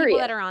usual people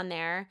that are on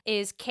there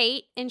is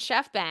Kate and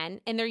Chef Ben,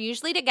 and they're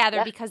usually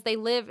together because they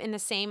live in the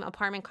same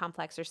apartment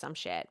complex or some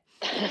shit.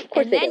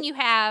 And then you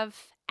have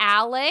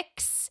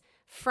Alex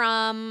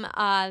from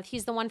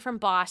he's the one from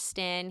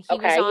Boston. He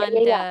was on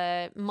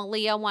the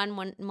Malia one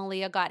when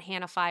Malia got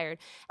Hannah fired.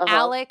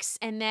 Alex,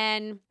 and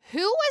then who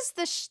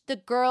was the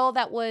girl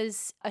that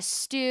was a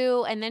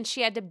stew and then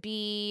she had to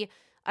be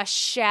a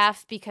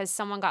chef because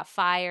someone got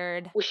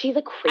fired? Was she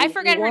the crazy I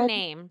forget one? her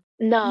name.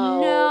 No,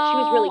 she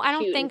was really cute. I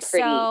don't think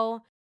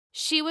so.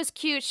 She was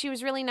cute. She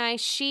was really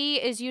nice. She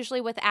is usually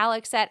with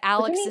Alex at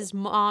Alex's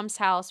mom's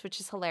house,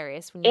 which is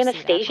hilarious. When you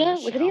Anastasia? See that on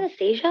the was show. it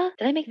Anastasia?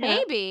 Did I make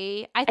that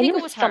Maybe. up? I think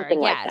it was her. Something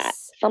like that.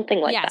 Something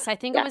like that. Yes, I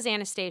think it was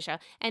Anastasia.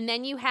 And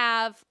then you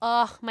have,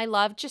 my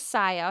love,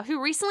 Josiah,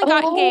 who recently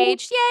got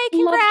engaged. Yay,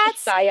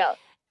 congrats. Love Josiah.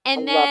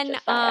 And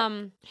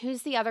then,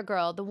 who's the other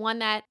girl? The one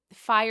that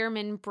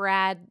Fireman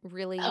Brad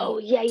really took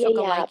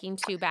a liking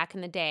to back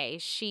in the day.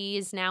 She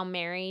is now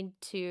married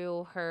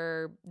to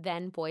her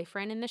then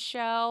boyfriend in the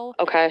show.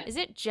 Okay. Is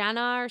it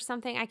Jenna or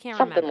something? I can't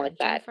remember. Something like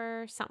that.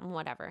 Jennifer, something,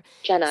 whatever.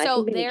 Jenna.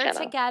 So they're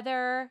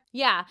together.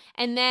 Yeah.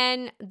 And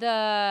then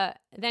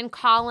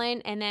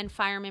Colin and then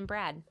Fireman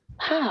Brad.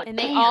 Oh, and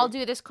they all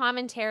do this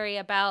commentary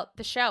about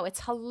the show.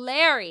 It's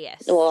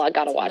hilarious. Well, I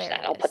gotta watch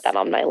that. I'll put that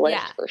on my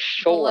list for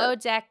sure. Below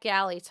Deck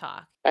Galley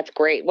Talk. That's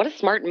great. What a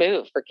smart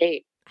move for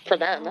Kate. For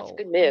them, that's a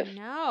good move.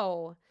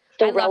 No,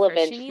 still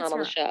relevant, not on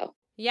the show.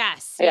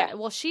 Yes. Yeah.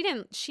 Well, she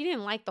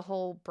didn't like the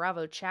whole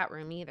Bravo chat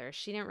room either.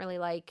 She didn't really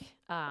like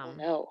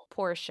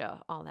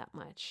Portia all that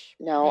much.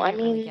 No, I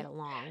mean, really get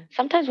along.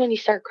 Sometimes when you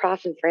start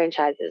crossing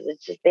franchises,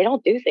 it's just they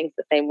don't do things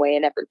the same way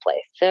in every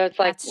place. So it's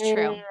like, that's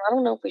true. I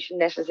don't know if we should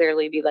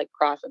necessarily be like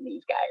crossing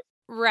these guys.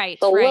 Right,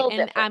 So right. And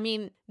different. I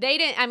mean,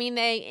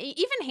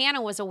 even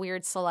Hannah was a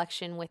weird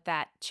selection with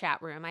that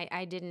chat room.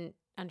 I didn't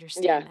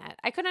understand that.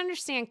 I could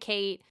understand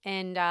Kate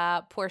and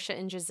Portia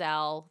and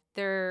Giselle.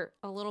 They're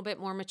a little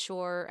bit more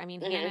mature. I mean,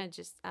 Hannah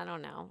just, I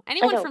don't know.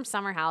 Anyone from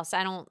Summer House,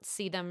 I don't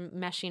see them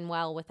meshing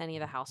well with any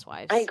of the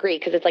housewives. I agree,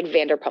 because it's like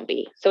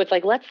Vanderpumpy. So it's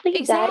like, let's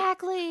leave that.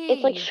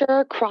 It's like,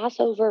 sure,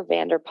 crossover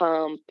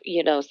Vanderpump,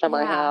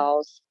 Summer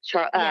House,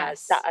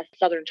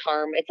 Southern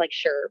Charm. It's like,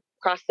 sure,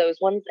 cross those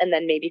ones and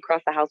then maybe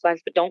cross the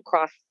housewives, but don't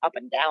cross up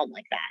and down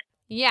like that.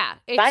 Yeah,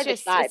 it's side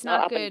just, to side, it's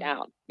not up good. And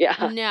down.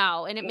 Yeah.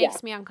 No, and it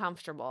makes me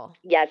uncomfortable.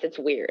 Yes, it's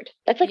weird.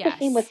 That's like the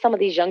same with some of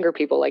these younger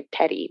people, like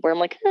Teddy, where I'm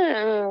like,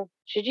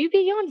 should you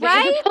be on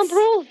Vanderpump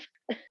Rules?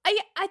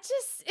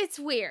 It's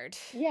weird.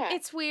 Yeah.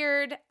 It's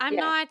weird. I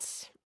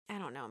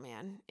don't know,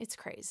 man. It's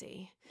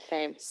crazy.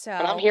 Same. So,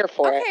 but I'm here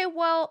for it. Okay,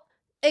 well,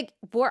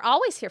 we're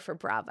always here for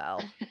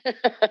Bravo.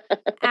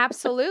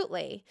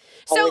 Absolutely.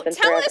 So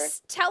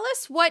tell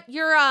us what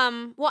your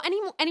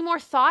any more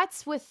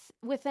thoughts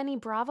with any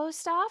Bravo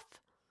stuff?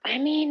 I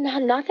mean,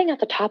 nothing at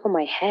the top of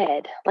my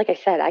head. Like I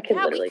said, I could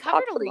literally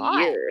talk for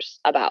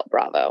years about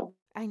Bravo.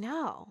 I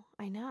know.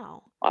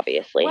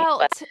 Obviously.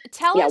 Well,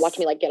 tell us. Yeah, watch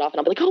me get off and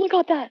I'll be like, oh my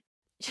God, that.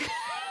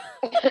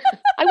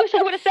 I wish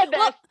I would have said that.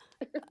 Well,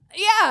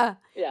 yeah.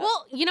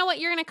 Well, you know what?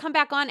 You're going to come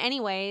back on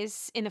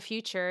anyways in the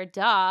future.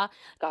 Duh.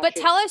 But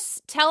tell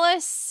us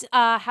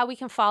how we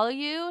can follow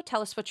you.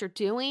 Tell us what you're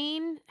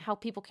doing, how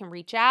people can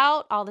reach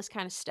out, all this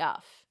kind of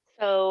stuff.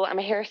 So I'm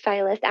a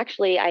hairstylist.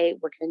 Actually, I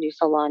work in a new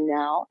salon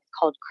now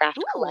called Craft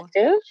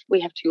Collective. We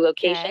have 2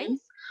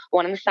 locations,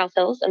 one in the South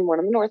Hills and one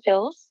in the North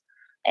Hills.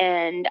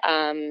 And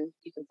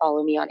you can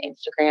follow me on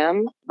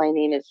Instagram. My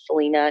name is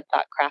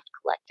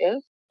Selena.craftcollective.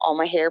 All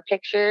my hair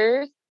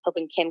pictures.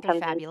 Hoping Kim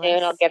comes in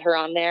soon. I'll get her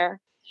on there.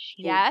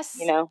 Yes.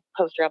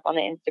 Post her up on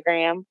the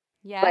Instagram.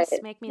 Yes,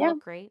 make me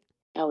look great.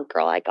 Oh,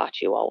 girl, I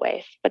got you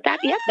always. But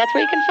that's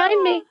where you can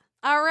find me.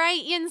 All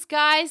right, Yins,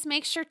 guys,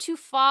 make sure to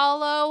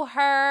follow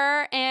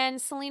her.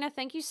 And Selena,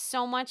 thank you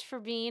so much for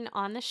being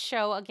on the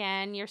show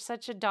again. You're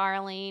such a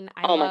darling.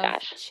 I love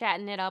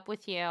chatting it up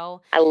with you.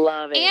 I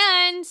love it.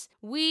 And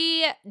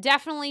we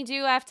definitely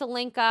do have to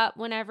link up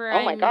whenever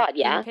I'm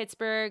in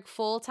Pittsburgh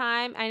full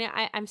time.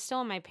 I'm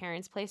still in my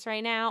parents' place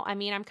right now. I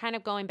mean, I'm kind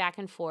of going back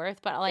and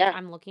forth, but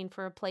I'm looking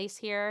for a place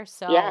here.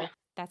 So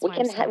that's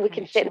why we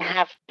can sit and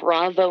have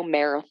Bravo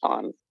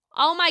marathons.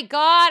 Oh my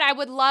God, I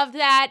would love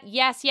that.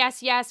 Yes,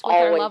 with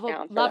our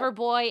lover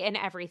boy and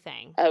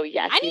everything. Oh,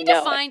 yes. I need to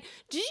find.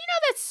 Did you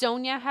know that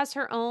Sonia has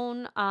her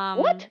own?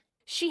 What?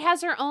 She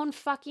has her own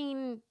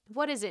fucking.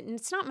 What is it?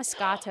 It's not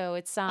Moscato.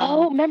 It's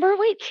Oh, remember?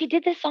 Wait, she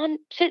did this on.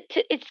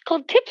 It's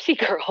called Tipsy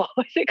Girl.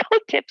 Is it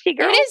called Tipsy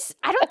Girl? It is.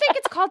 I don't think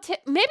it's called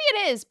Maybe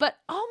it is, but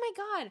oh my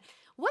God.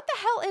 What the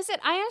hell is it?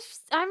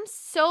 I'm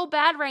so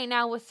bad right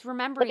now with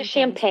remembering. Like a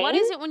champagne? What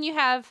is it when you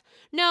have?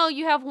 No,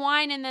 you have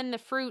wine and then the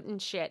fruit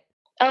and shit.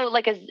 Oh,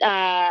 like a oh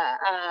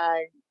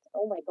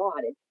my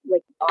God! It's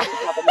like off the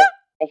top of my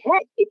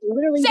head. It's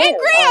literally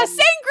sangria.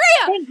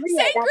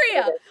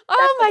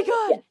 Oh my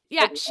God!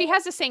 Yeah, she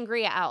has a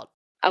sangria out.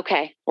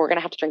 Okay, we're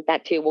gonna have to drink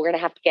that too. We're gonna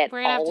have to get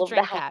all of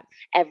that.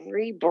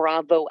 Every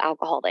Bravo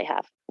alcohol they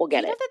have. We'll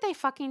get it. You know that they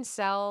fucking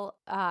sell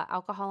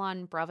alcohol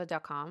on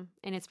Bravo.com,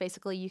 and it's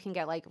basically you can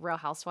get like Real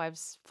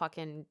Housewives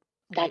fucking.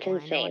 That's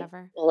insane.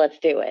 Well, let's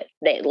do it.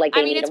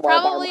 It's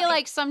probably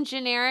like some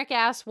generic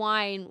ass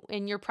wine,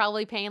 and you're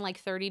probably paying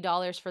like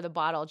 $30 for the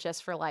bottle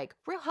just for like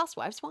Real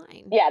Housewives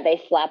wine. Yeah,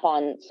 they slap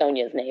on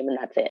Sonia's name, and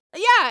that's it.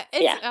 Yeah,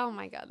 oh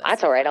my God,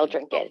 that's all right. I'll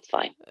drink it. It's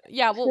fine.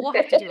 Yeah, we'll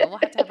have to do it. We'll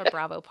have to have a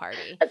Bravo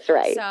party. That's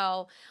right. So,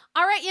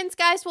 all right, Yins,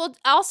 guys. Well,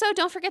 also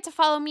don't forget to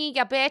follow me,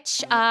 ya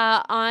bitch,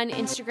 on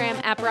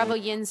Instagram at Bravo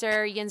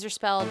Yinzer. Yinzer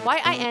spelled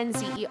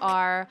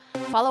YINZER.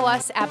 Follow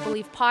us at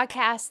Believe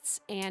Podcasts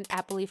and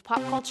at Believe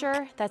Pop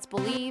Culture. That's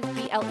Believe,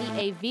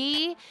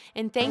 BLEAV.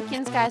 And thank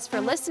Yins, guys,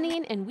 for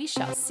listening, and we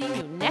shall see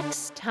you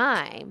next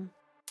time.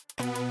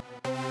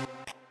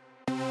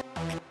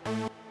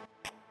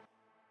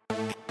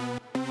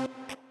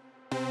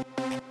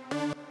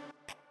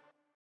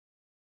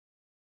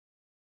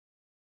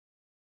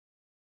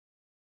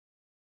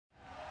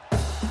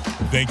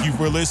 Thank you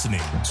for listening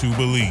to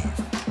Believe.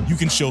 You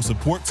can show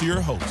support to your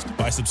host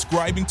by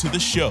subscribing to the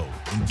show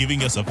and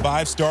giving us a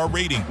 5-star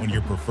rating on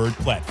your preferred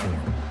platform.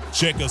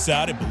 Check us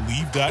out at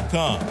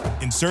Believe.com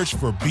and search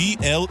for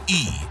BLEAV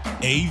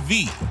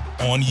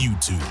on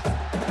YouTube.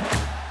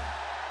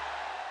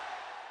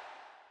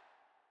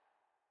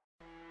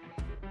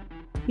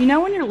 You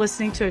know when you're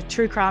listening to a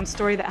true crime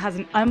story that has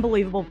an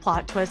unbelievable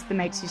plot twist that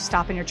makes you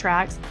stop in your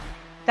tracks?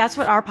 That's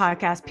what our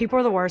podcast, People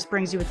Are the Worst,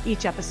 brings you with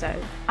each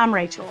episode. I'm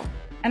Rachel.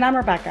 And I'm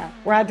Rebecca.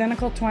 We're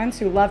identical twins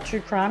who love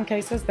true crime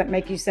cases that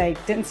make you say,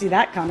 didn't see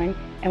that coming,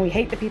 and we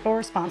hate the people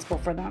responsible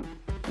for them.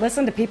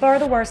 Listen to People Are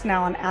the Worst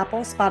now on Apple,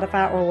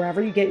 Spotify, or wherever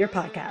you get your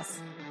podcasts.